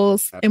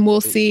ripples. Absolutely. And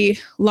we'll see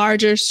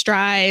larger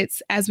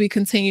strides as we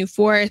continue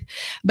forth.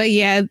 But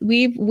yeah,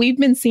 we've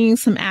been seeing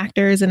some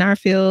actors in our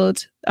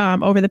field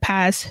over the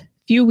past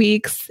few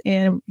weeks,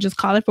 and just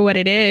call it for what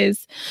it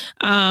is.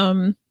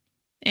 And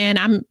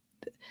I'm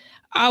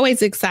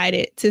always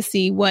excited to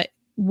see what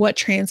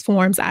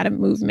transforms out of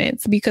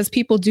movements, because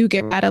people do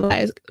get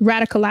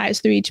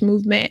radicalized through each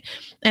movement.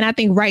 And I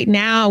think right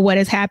now what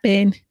has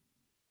happened,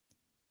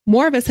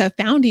 more of us have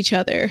found each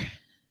other.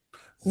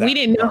 We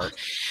didn't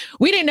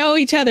know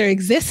each other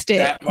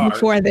existed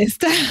before this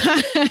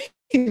time.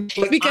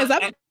 Because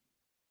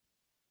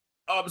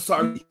I'm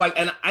sorry.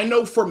 And I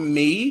know for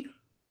me,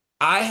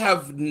 I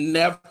have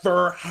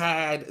never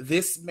had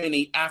this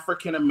many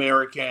African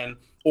American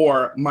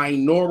or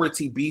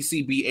minority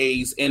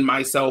BCBAs in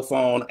my cell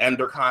phone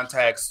under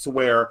contacts, to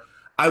where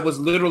I was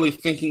literally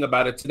thinking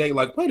about it today.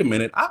 Like, wait a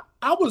minute,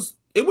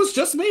 it was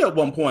just me at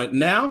one point.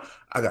 Now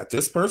I got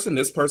this person.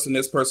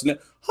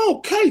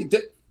 Okay.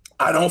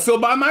 I don't feel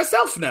by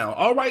myself now.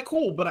 All right,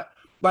 cool. But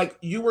like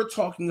you were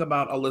talking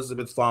about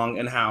Elizabeth Fong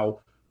and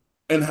how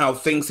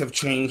things have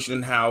changed,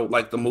 and how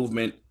like the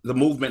movement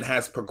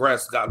has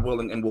progressed, God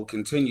willing, and will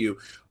continue.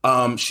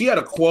 She had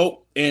a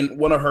quote in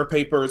one of her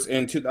papers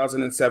in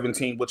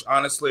 2017, which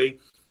honestly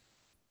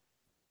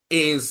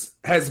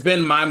has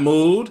been my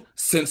mood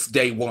since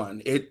day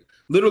one. It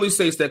literally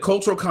states that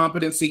cultural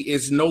competency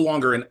is no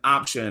longer an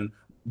option,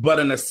 but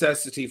a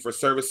necessity for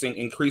servicing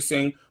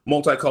increasing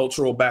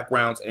multicultural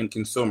backgrounds and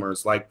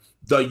consumers. Like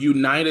the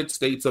United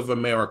States of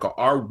America,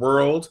 our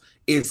world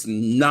is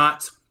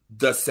not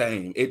the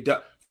same.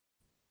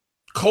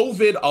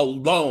 COVID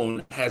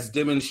alone has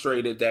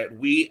demonstrated that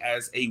we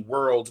as a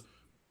world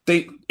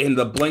think in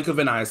the blink of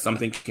an eye,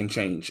 something can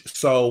change.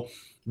 So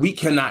we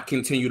cannot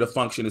continue to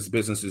function as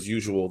business as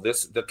usual.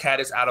 The cat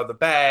is out of the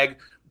bag.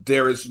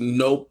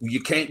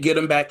 You can't get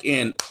him back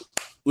in.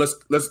 Let's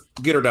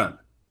get her done.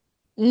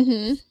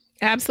 Mm-hmm.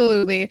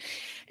 Absolutely.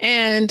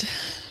 And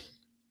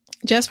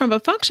just from a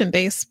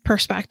function-based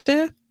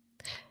perspective,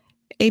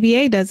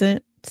 ABA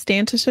doesn't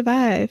stand to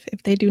survive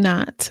if they do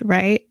not,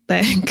 right?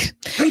 Like,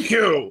 thank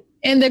you.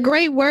 In the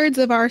great words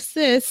of our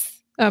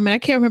sis, and I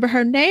can't remember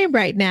her name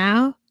right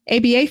now,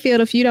 ABA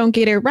field, if you don't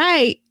get it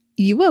right,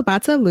 you are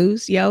about to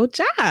lose your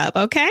job,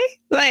 okay?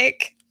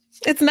 Like,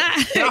 It's not.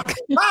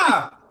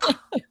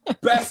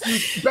 Best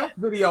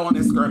video on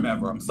Instagram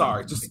ever. I'm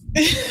sorry. Just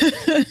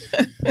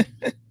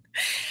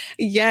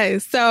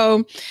yes.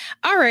 So,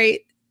 all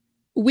right.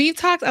 We've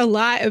talked a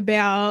lot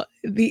about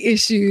the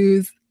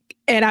issues,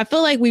 and I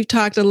feel like we've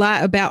talked a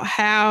lot about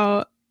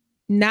how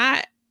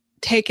not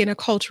taking a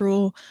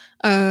cultural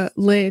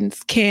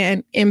lens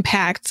can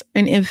impact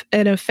and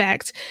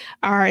affect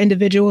our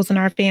individuals and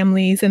our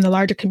families and the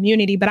larger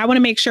community. But I want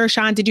to make sure,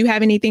 Shawn, did you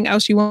have anything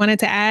else you wanted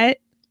to add?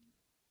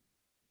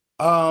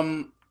 The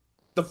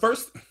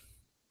first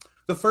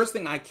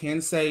thing I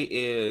can say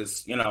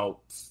is,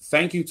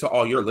 thank you to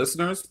all your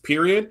listeners,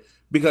 period,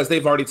 because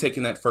they've already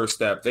taken that first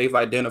step. They've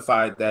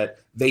identified that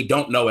they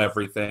don't know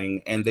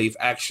everything, and they've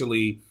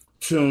actually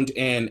tuned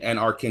in and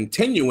are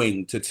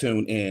continuing to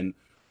tune in.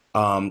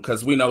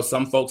 Because we know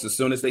some folks, as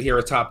soon as they hear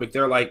a topic,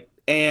 they're like,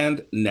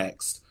 and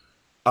next.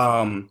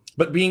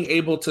 But being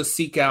able to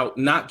seek out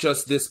not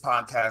just this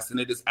podcast, and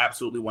it is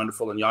absolutely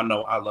wonderful, and y'all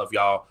know I love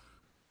y'all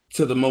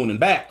to the moon and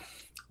back,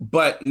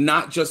 but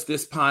not just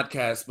this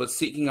podcast, but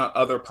seeking out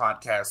other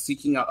podcasts,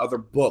 seeking out other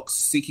books,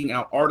 seeking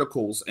out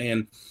articles,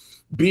 and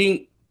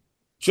being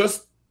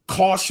just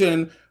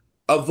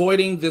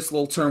avoiding this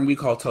little term we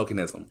call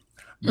tokenism.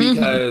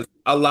 Because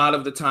a lot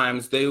of the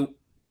times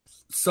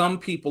some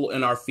people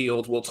in our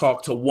field will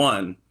talk to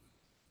one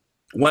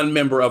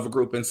member of a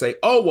group and say,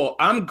 oh, well,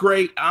 I'm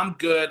great. I'm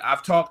good.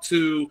 I've talked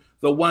to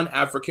the one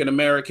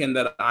African-American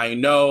that I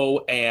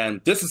know,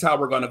 and this is how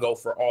we're going to go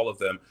for all of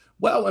them.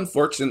 Well,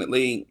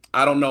 unfortunately,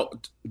 I don't know,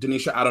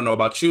 Denisha, I don't know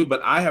about you,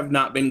 but I have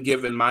not been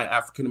given my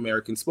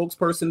African-American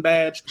spokesperson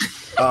badge.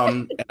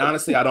 And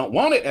honestly, I don't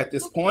want it at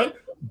this point,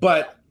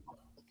 but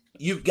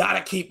you've got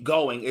to keep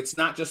going. It's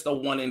not just a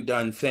one and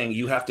done thing.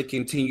 You have to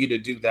continue to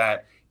do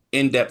that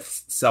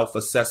in-depth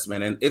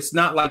self-assessment. And it's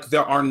not like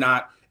there are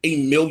not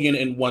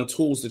 1,000,001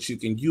 tools that you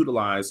can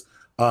utilize.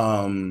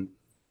 One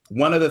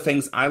of the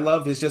things I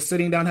love is just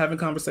sitting down, having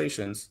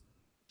conversations,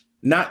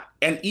 not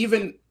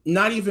even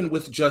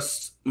with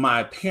just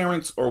my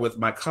parents or with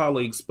my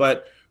colleagues,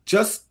 but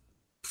just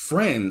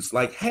friends.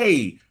 Like,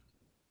 hey,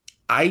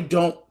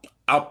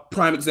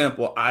 prime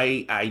example,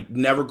 I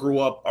never grew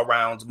up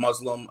around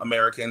Muslim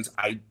Americans.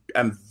 I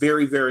am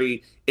very,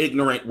 very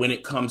ignorant when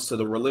it comes to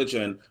the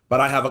religion, but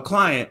I have a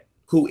client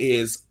who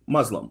is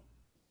Muslim,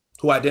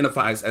 who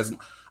identifies as.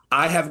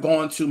 I have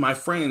gone to my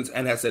friends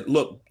and have said,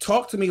 look,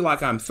 talk to me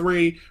like I'm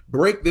 3,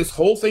 break this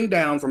whole thing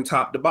down from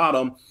top to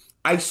bottom.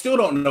 I still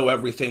don't know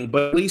everything,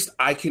 but at least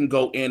I can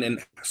go in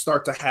and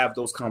start to have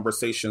those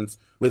conversations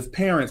with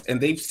parents.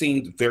 And they've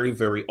seemed very,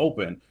 very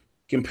open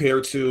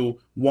compared to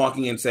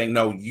walking in saying,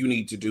 no, you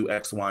need to do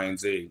X, Y, and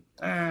Z.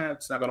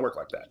 It's not going to work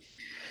like that.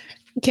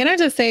 Can I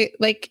just say,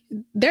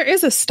 there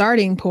is a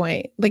starting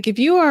point. If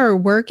you are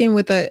working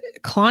with a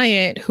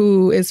client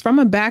who is from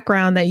a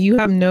background that you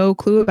have no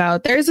clue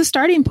about, there's a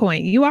starting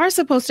point. You are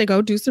supposed to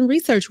go do some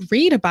research,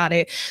 read about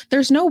it.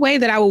 There's no way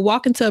that I will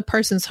walk into a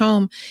person's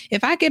home.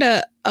 If I get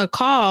a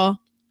call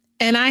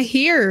and I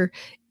hear,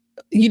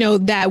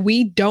 that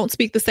we don't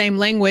speak the same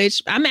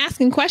language, I'm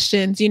asking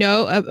questions,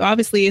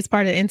 obviously it's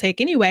part of the intake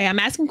anyway. I'm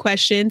asking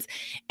questions,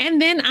 and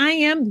then I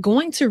am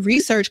going to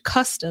research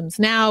customs.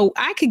 Now,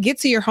 I could get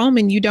to your home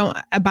and you don't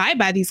abide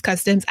by these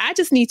customs. I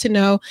just need to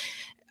know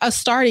a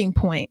starting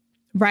point,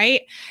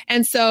 right?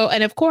 And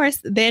of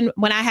course, then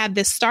when I have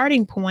this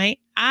starting point,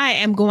 I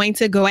am going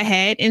to go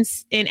ahead and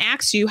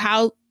ask you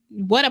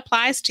what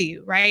applies to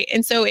you, right?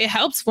 And so it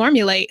helps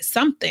formulate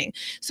something.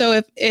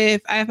 So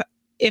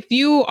if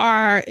you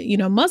are,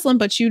 Muslim,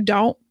 but you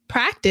don't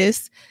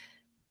practice,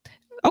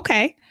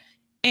 okay.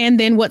 And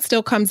then what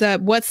still comes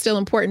up, what's still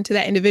important to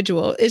that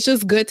individual? It's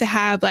just good to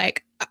have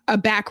a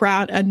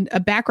background and a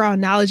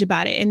background knowledge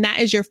about it. And that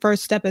is your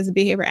first step as a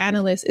behavior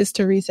analyst, is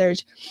to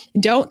research.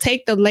 Don't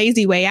take the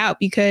lazy way out,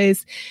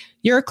 because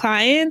your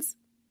clients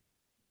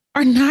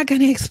are not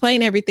going to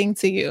explain everything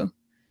to you.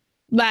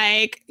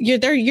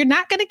 You're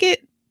not going to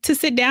get to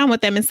sit down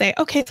with them and say,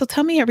 okay, so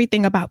tell me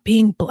everything about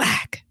being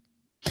Black.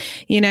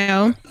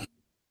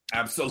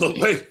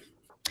 Absolutely.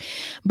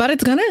 But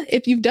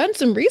if you've done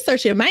some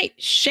research, it might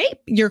shape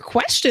your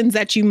questions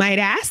that you might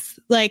ask.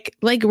 Like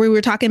we were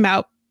talking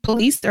about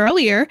police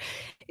earlier.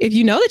 If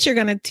you know that you're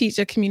going to teach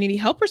a community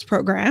helpers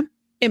program,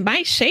 it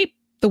might shape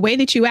the way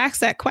that you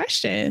ask that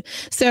question.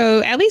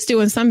 So at least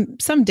doing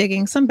some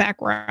digging, some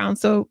background.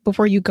 So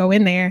before you go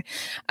in there,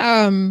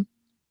 in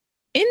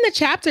the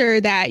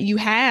chapter that you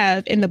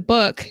have in the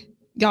book,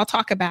 y'all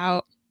talk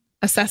about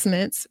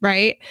assessments,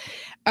 right?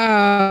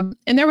 And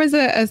there was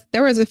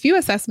a few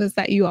assessments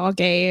that you all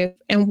gave,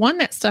 and one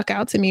that stuck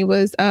out to me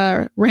was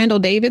Randall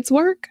David's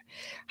work.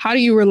 How do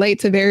you relate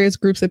to various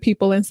groups of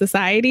people in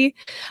society?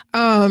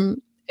 And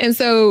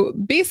so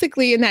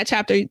basically in that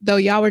chapter, though,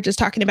 y'all were just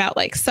talking about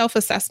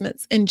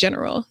self-assessments in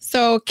general.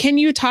 So can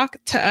you talk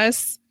to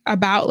us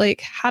about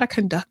how to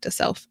conduct a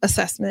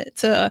self-assessment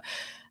to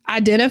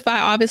identify,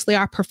 obviously,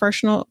 our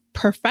professional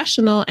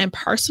and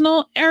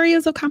personal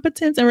areas of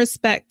competence in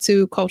respect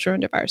to culture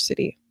and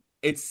diversity?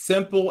 It's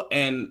simple,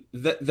 and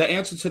the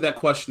answer to that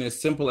question is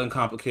simple and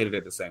complicated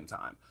at the same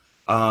time.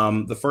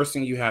 The first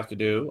thing you have to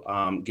do,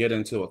 get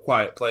into a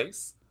quiet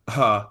place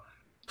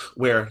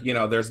where,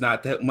 there's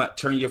not that much,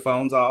 turn your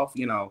phones off,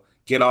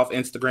 get off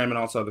Instagram and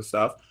all this other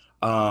stuff.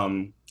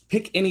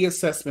 Pick any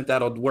assessment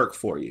that'll work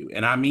for you.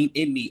 And I mean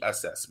any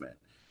assessment,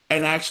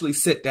 and actually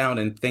sit down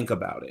and think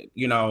about it.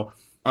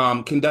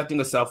 Conducting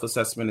a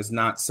self-assessment is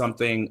not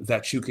something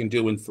that you can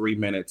do in 3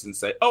 minutes and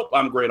say, oh,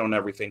 I'm great on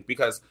everything.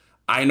 Because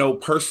I know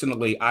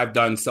personally, I've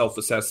done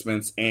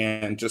self-assessments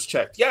and just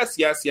checked, yes,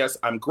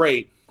 I'm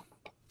great.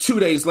 2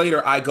 days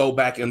later, I go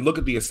back and look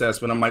at the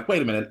assessment. I'm like,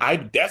 wait a minute, I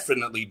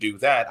definitely do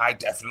that. I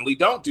definitely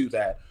don't do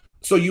that.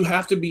 So you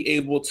have to be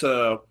able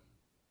to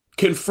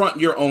confront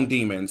your own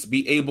demons,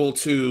 be able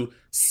to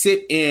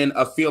sit in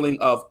a feeling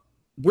of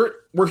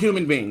we're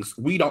human beings.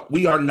 We're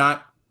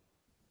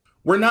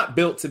not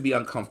built to be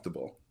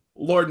uncomfortable.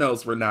 Lord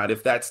knows we're not.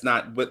 If that's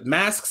not with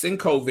masks and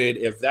COVID,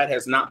 if that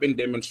has not been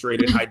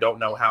demonstrated, I don't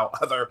know how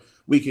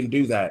we can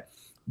do that.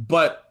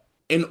 But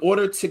in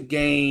order to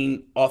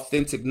gain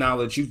authentic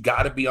knowledge, you've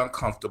got to be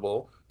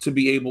uncomfortable to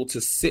be able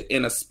to sit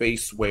in a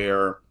space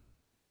where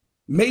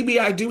maybe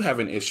I do have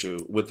an issue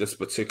with this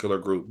particular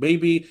group.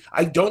 Maybe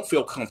I don't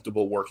feel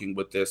comfortable working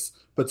with this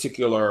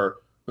particular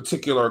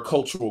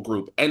cultural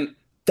group. And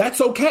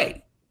that's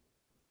okay.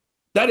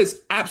 That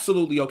is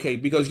absolutely okay,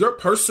 because your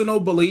personal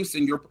beliefs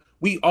and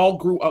we all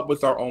grew up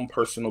with our own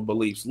personal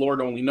beliefs.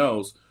 Lord only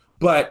knows.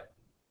 But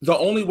the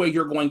only way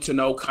you're going to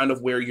know kind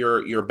of where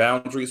your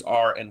boundaries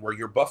are and where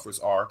your buffers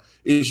are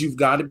is you've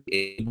got to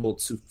be able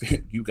to,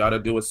 you got to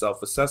do a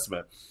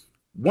self-assessment.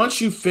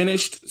 Once you've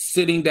finished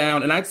sitting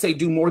down, and I'd say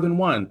do more than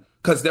one,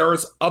 because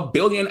there's a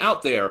billion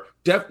out there.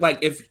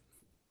 If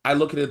I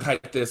look at it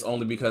like this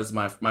only because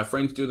my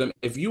friends do them.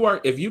 If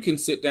you can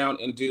sit down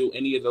and do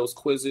any of those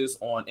quizzes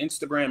on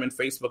Instagram and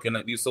Facebook and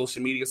these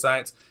social media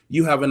sites,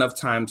 you have enough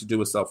time to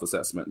do a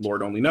self-assessment.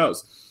 Lord only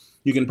knows.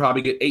 You can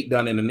probably get 8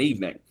 done in an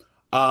evening.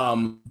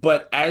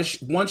 But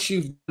once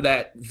you've done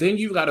that, then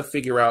you've got to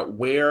figure out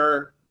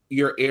where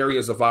your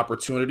areas of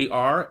opportunity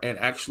are and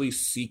actually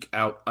seek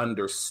out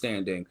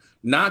understanding,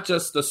 not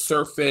just the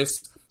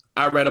surface.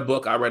 I read a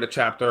book, I read a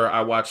chapter,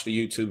 I watched a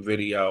YouTube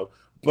video,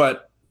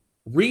 but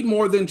read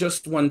more than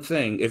just one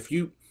thing.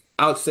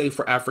 I would say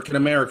for African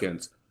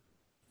Americans,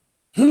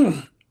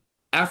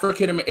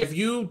 if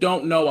you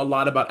don't know a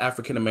lot about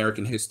African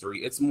American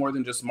history, it's more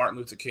than just Martin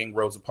Luther King,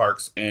 Rosa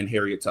Parks, and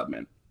Harriet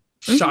Tubman.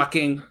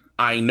 Shocking,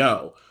 I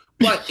know.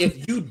 But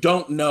if you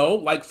don't know,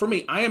 like for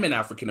me, I am an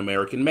African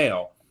American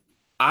male.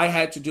 I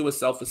had to do a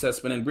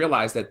self-assessment and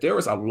realize that there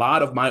was a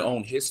lot of my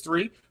own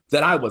history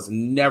that I was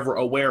never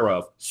aware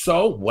of.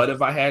 So what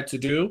have I had to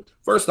do?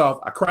 First off,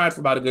 I cried for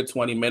about a good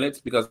 20 minutes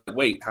because,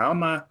 wait, how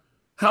am I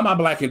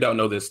Black and don't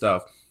know this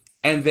stuff?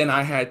 And then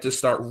I had to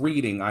start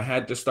reading. I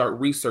had to start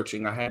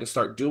researching. I had to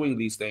start doing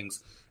these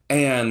things.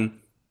 And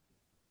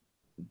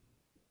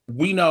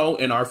we know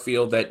in our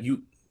field that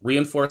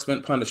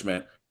reinforcement,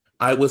 punishment.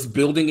 I was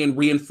building in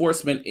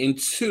reinforcement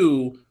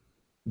into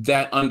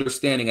that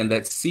understanding and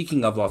that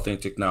seeking of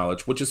authentic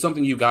knowledge, which is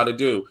something you got to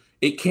do.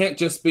 It can't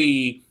just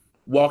be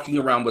walking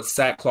around with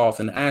sackcloth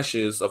and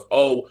ashes of,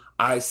 oh,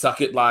 I suck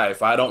at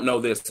life. I don't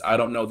know this. I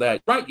don't know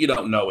that. Right? You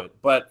don't know it.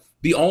 But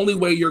the only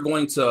way you're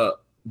going to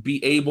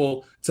be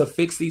able to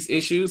fix these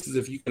issues is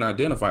if you can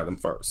identify them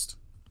first.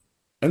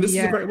 And this is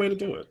a great way to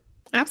do it.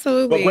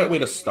 Absolutely. But a great way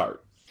to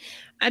start.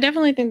 I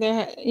definitely think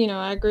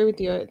I agree with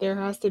you. There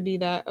has to be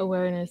that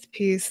awareness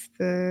piece.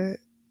 I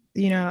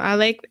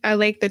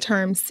like the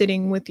term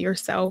sitting with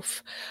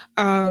yourself.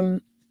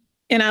 And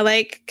I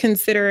like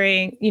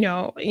considering,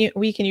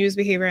 we can use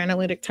behavior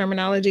analytic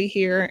terminology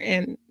here.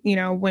 And,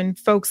 when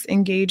folks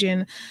engage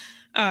in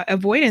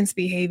avoidance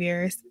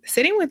behaviors,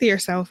 sitting with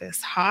yourself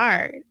is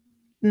hard.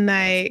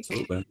 Like,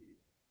 absolutely.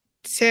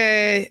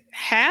 To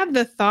have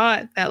the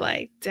thought that,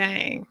 like,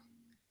 dang,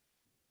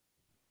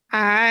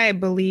 I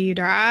believed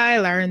or I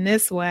learned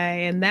this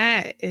way, and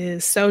that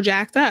is so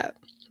jacked up.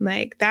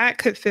 Like, that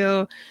could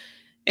feel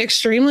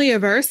extremely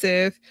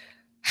aversive.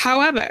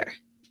 However,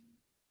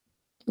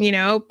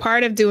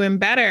 part of doing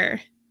better,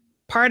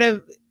 part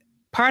of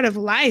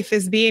life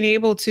is being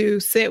able to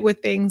sit with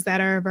things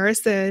that are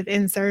aversive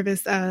in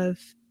service of,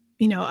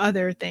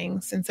 other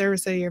things, in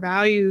service of your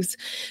values.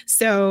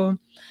 So,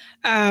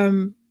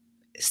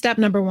 step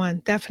number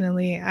 1,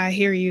 definitely, I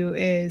hear you,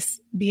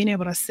 is being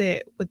able to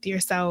sit with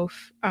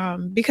yourself,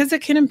 because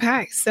it can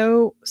impact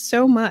so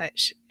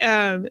much.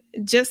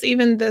 Just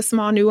even the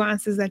small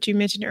nuances that you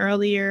mentioned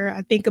earlier.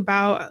 I think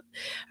about,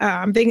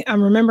 I'm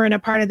remembering a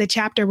part of the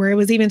chapter where it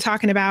was even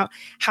talking about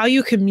how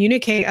you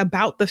communicate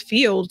about the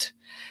field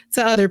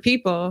to other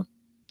people,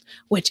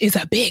 which is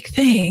a big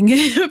thing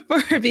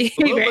for a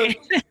behavior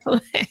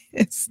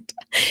analyst.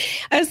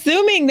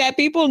 Assuming that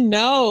people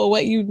know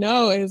what you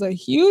know is a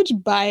huge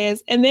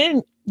bias, and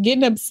then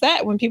getting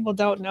upset when people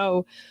don't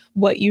know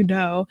what you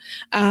know,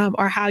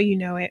 or how you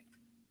know it.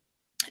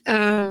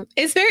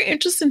 It's very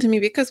interesting to me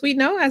because we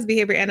know as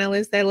behavior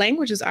analysts that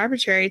language is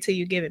arbitrary till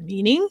you give it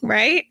meaning,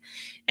 right?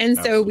 And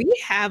so we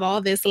have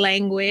all this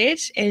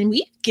language and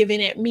we've given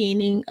it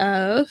meaning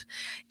of,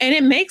 and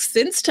it makes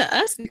sense to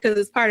us because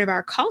it's part of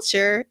our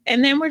culture.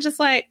 And then we're just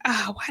like,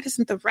 oh, why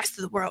doesn't the rest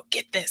of the world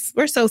get this?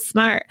 We're so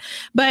smart.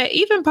 But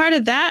even part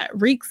of that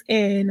reeks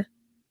in,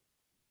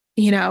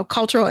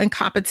 cultural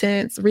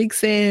incompetence,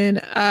 reeks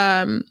in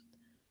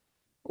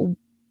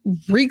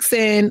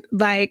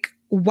like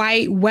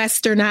white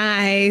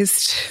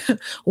westernized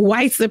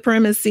white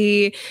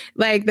supremacy,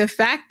 like the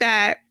fact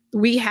that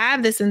we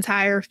have this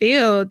entire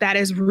field that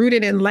is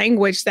rooted in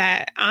language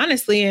that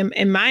honestly,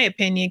 in my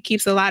opinion,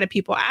 keeps a lot of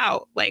people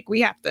out. Like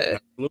we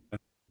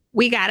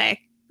gotta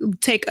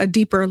take a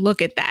deeper look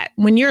at that.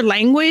 When your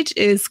language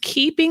is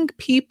keeping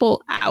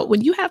people out, when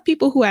you have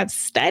people who have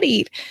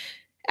studied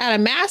at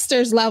a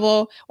master's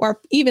level or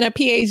even a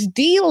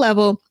PhD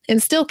level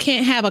and still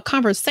can't have a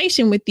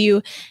conversation with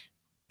you,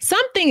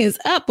 something is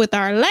up with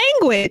our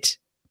language.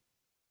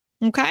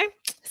 Okay.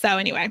 So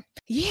anyway,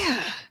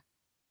 yeah.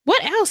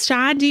 What else,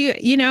 Shawn? Do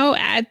you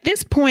at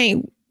this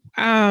point,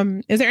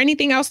 is there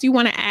anything else you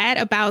want to add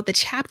about the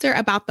chapter,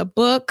 about the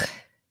book?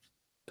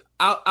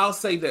 I'll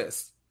say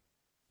this.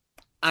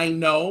 I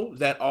know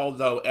that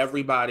although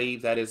everybody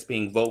that is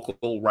being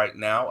vocal right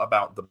now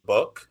about the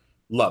book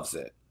loves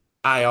it,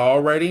 I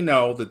already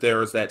know that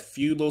there is that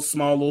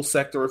small little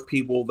sector of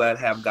people that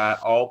have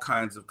got all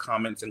kinds of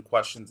comments and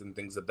questions and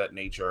things of that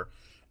nature.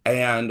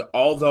 And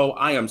although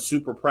I am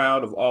super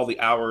proud of all the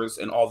hours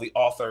and all the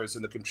authors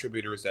and the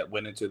contributors that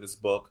went into this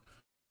book,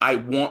 I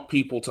want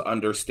people to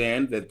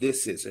understand that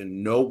this is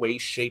in no way,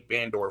 shape,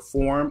 and or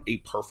form a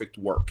perfect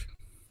work.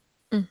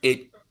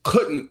 It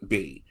couldn't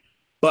be.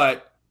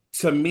 But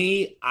to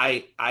me,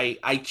 I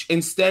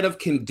instead of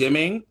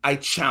condemning, I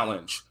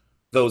challenge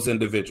those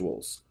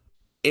individuals.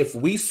 If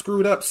we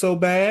screwed up so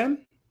bad,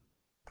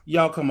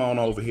 y'all come on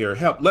over here,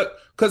 help. Look,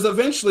 because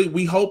eventually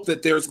we hope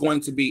that there's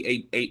going to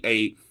be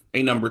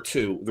a number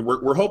 2.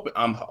 We're hoping.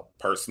 I'm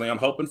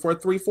hoping for a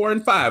 3, 4,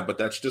 and 5. But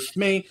that's just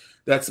me.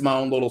 That's my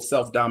own little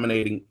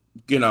self-dominating,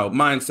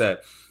 mindset.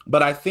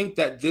 But I think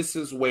that this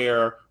is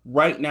where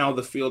right now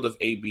the field of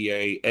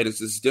ABA,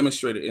 as is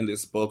demonstrated in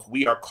this book,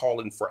 we are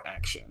calling for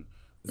action.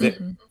 That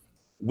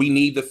we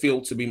need the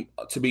field to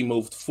be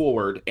moved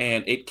forward,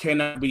 and it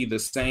cannot be the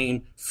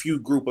same few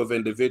group of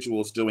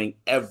individuals doing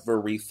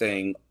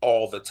everything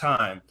all the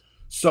time.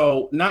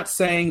 So not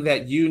saying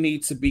that you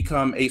need to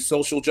become a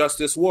social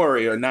justice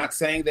warrior, not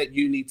saying that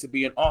you need to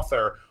be an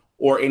author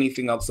or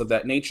anything else of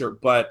that nature,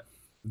 but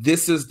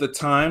this is the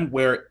time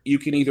where you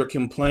can either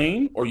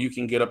complain or you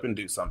can get up and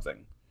do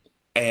something.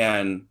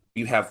 And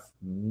you have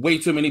way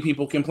too many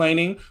people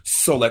complaining,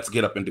 so let's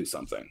get up and do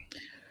something.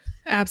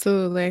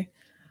 Absolutely.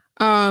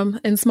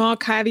 And small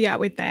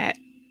caveat with that,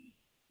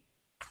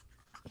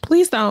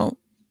 please don't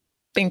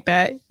think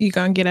that you're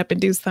going to get up and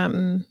do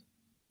something.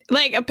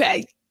 Like,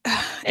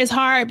 it's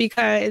hard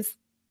because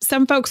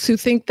some folks who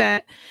think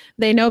that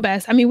they know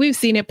best. I mean, we've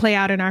seen it play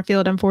out in our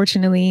field,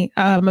 unfortunately,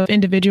 of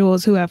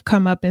individuals who have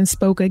come up and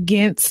spoke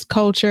against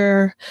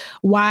culture.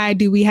 Why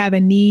do we have a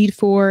need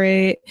for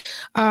it?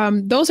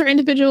 Those are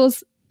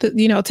individuals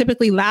that,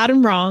 typically loud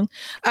and wrong,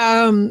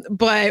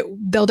 but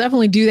they'll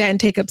definitely do that and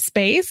take up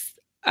space.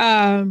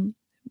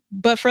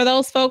 But for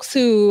those folks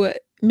who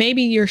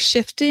maybe you're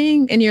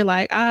shifting and you're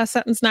like,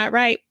 something's not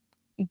right,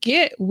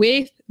 get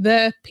with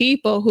the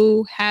people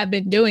who have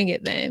been doing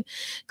it then.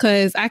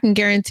 Because I can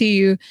guarantee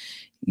you,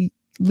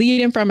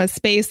 leading from a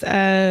space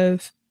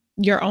of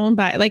your own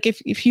body, like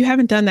if you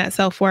haven't done that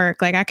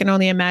self-work, like I can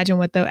only imagine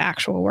what the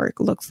actual work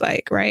looks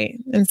like, right?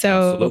 And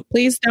so Absolutely.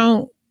 Please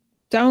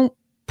don't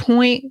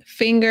point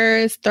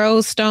fingers, throw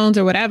stones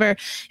or whatever,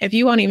 if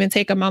you won't even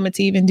take a moment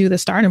to even do the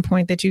starting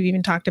point that you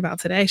even talked about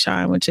today,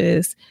 Shawn, which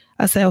is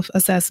a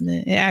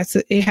self-assessment.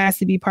 It has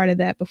to be part of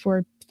that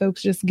before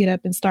folks just get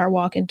up and start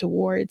walking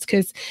towards,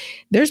 because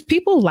there's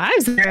people's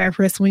lives that are at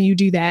risk when you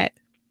do that,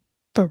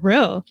 for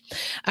real.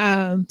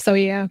 So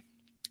yeah,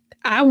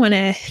 I want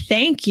to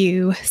thank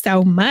you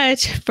so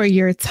much for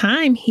your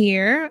time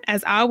here.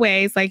 As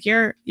always, like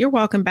you're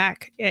welcome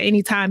back at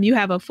any time. You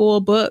have a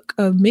full book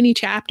of many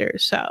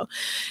chapters, so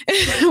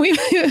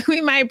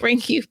we might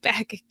bring you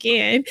back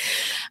again.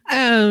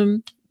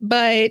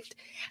 But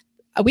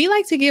we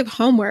like to give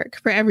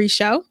homework for every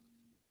show.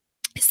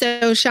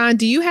 So, Shawn,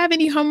 do you have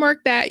any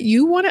homework that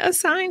you want to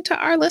assign to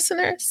our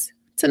listeners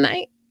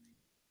tonight?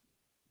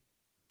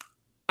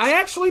 I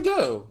actually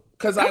do,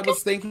 because I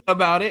was thinking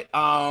about it.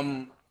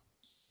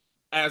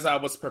 As I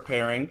was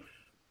preparing,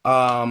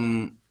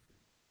 the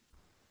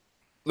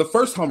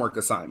first homework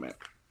assignment,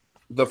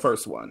 the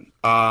first one,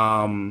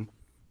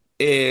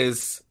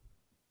 is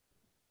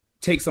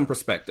take some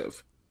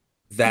perspective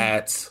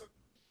that,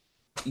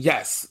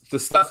 yes, the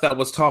stuff that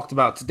was talked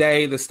about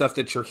today, the stuff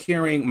that you're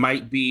hearing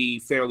might be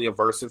fairly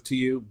aversive to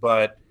you,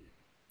 but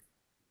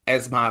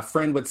as my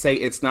friend would say,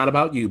 it's not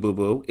about you,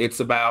 boo-boo. It's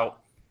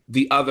about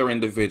the other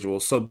individual.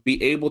 So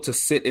be able to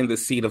sit in the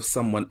seat of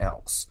someone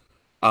else.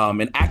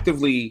 And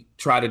actively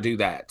try to do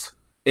that.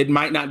 It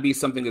might not be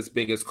something as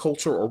big as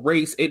culture or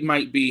race. It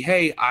might be,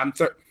 hey,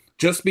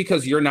 just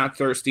because you're not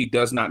thirsty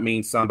does not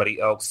mean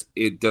somebody else,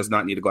 it does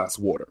not need a glass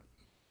of water.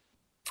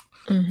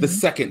 The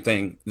second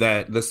thing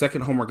the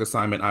second homework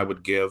assignment I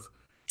would give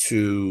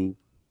to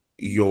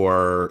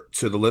the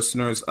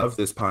listeners of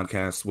this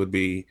podcast would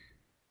be,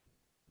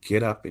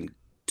 get up and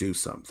do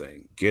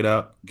something. Get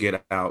up,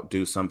 get out,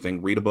 do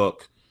something, read a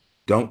book.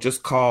 Don't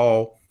just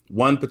call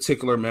one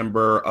particular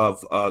member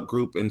of a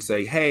group and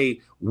say,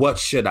 hey, what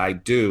should I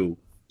do?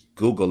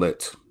 Google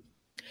it.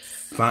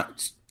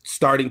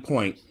 Starting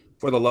point,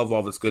 for the love of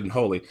all that's good and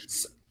holy.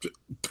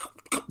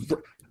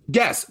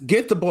 Yes,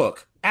 get the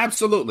book.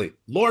 Absolutely.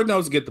 Lord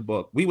knows, get the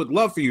book. We would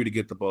love for you to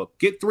get the book.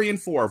 Get 3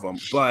 and 4 of them,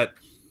 but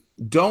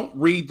don't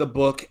read the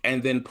book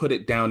and then put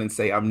it down and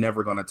say, I'm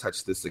never going to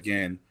touch this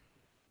again.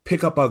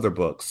 Pick up other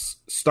books.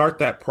 Start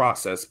that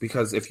process,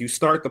 because if you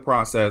start the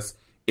process,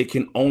 it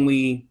can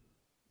only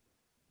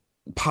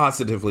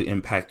positively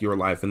impact your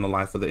life and the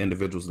life of the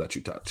individuals that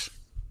you touch.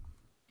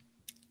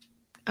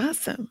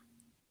 Awesome.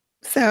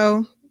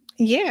 So,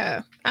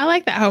 yeah, I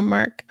like that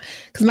homework,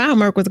 because my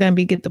homework was going to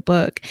be get the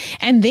book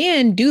and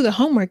then do the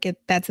homework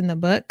that's in the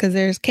book, because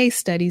there's case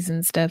studies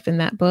and stuff in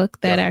that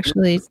book that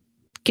actually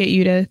get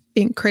you to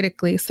think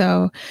critically.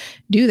 So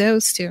do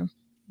those too.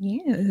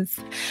 Yes.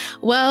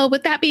 Well,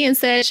 with that being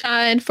said,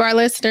 Shawn, for our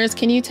listeners,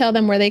 can you tell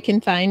them where they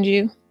can find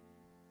you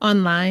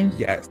online?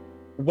 Yes.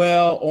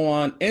 Well,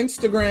 on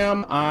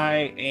Instagram,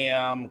 I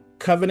am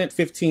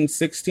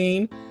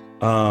Covenant1516.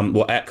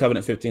 At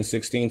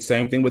Covenant1516.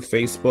 Same thing with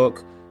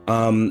Facebook.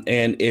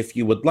 And if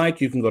you would like,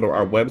 you can go to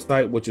our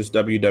website, which is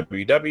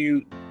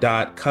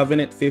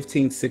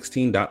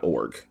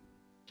www.covenant1516.org.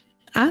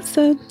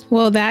 Awesome.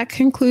 Well, that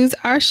concludes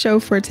our show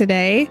for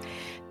today.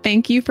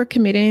 Thank you for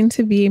committing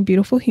to being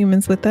beautiful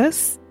humans with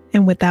us.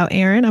 And without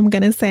Aaron, I'm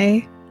going to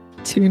say,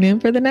 tune in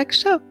for the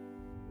next show.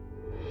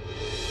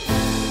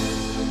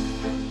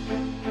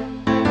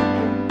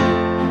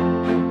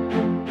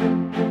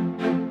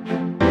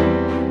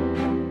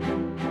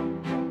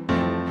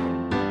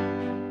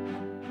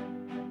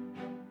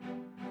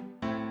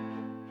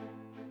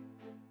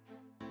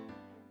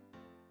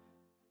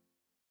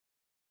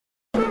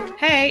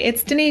 Hey,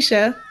 it's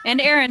Denisha.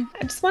 And Aaron.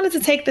 I just wanted to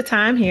take the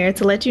time here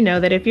to let you know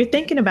that if you're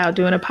thinking about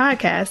doing a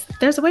podcast,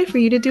 there's a way for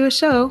you to do a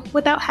show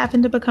without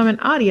having to become an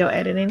audio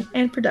editing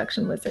and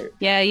production wizard.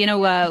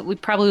 Yeah, we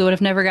probably would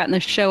have never gotten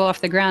this show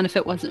off the ground if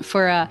it wasn't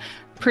for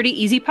Pretty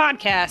Easy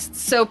Podcast.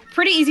 So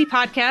Pretty Easy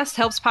Podcast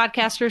helps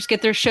podcasters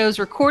get their shows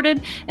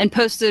recorded and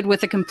posted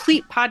with a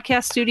complete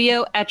podcast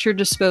studio at your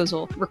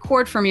disposal.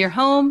 Record from your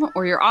home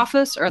or your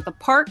office or at the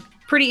park.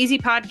 Pretty Easy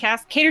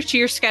Podcast caters to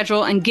your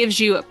schedule and gives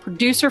you a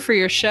producer for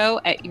your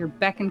show at your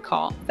beck and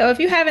call. So if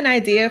you have an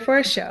idea for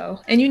a show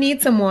and you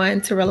need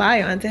someone to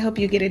rely on to help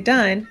you get it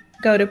done,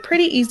 go to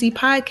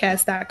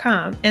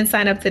prettyeasypodcast.com and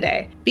sign up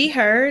today. Be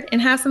heard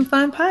and have some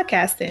fun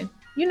podcasting.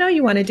 You know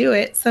you want to do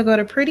it, so go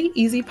to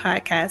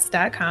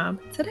prettyeasypodcast.com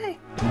today.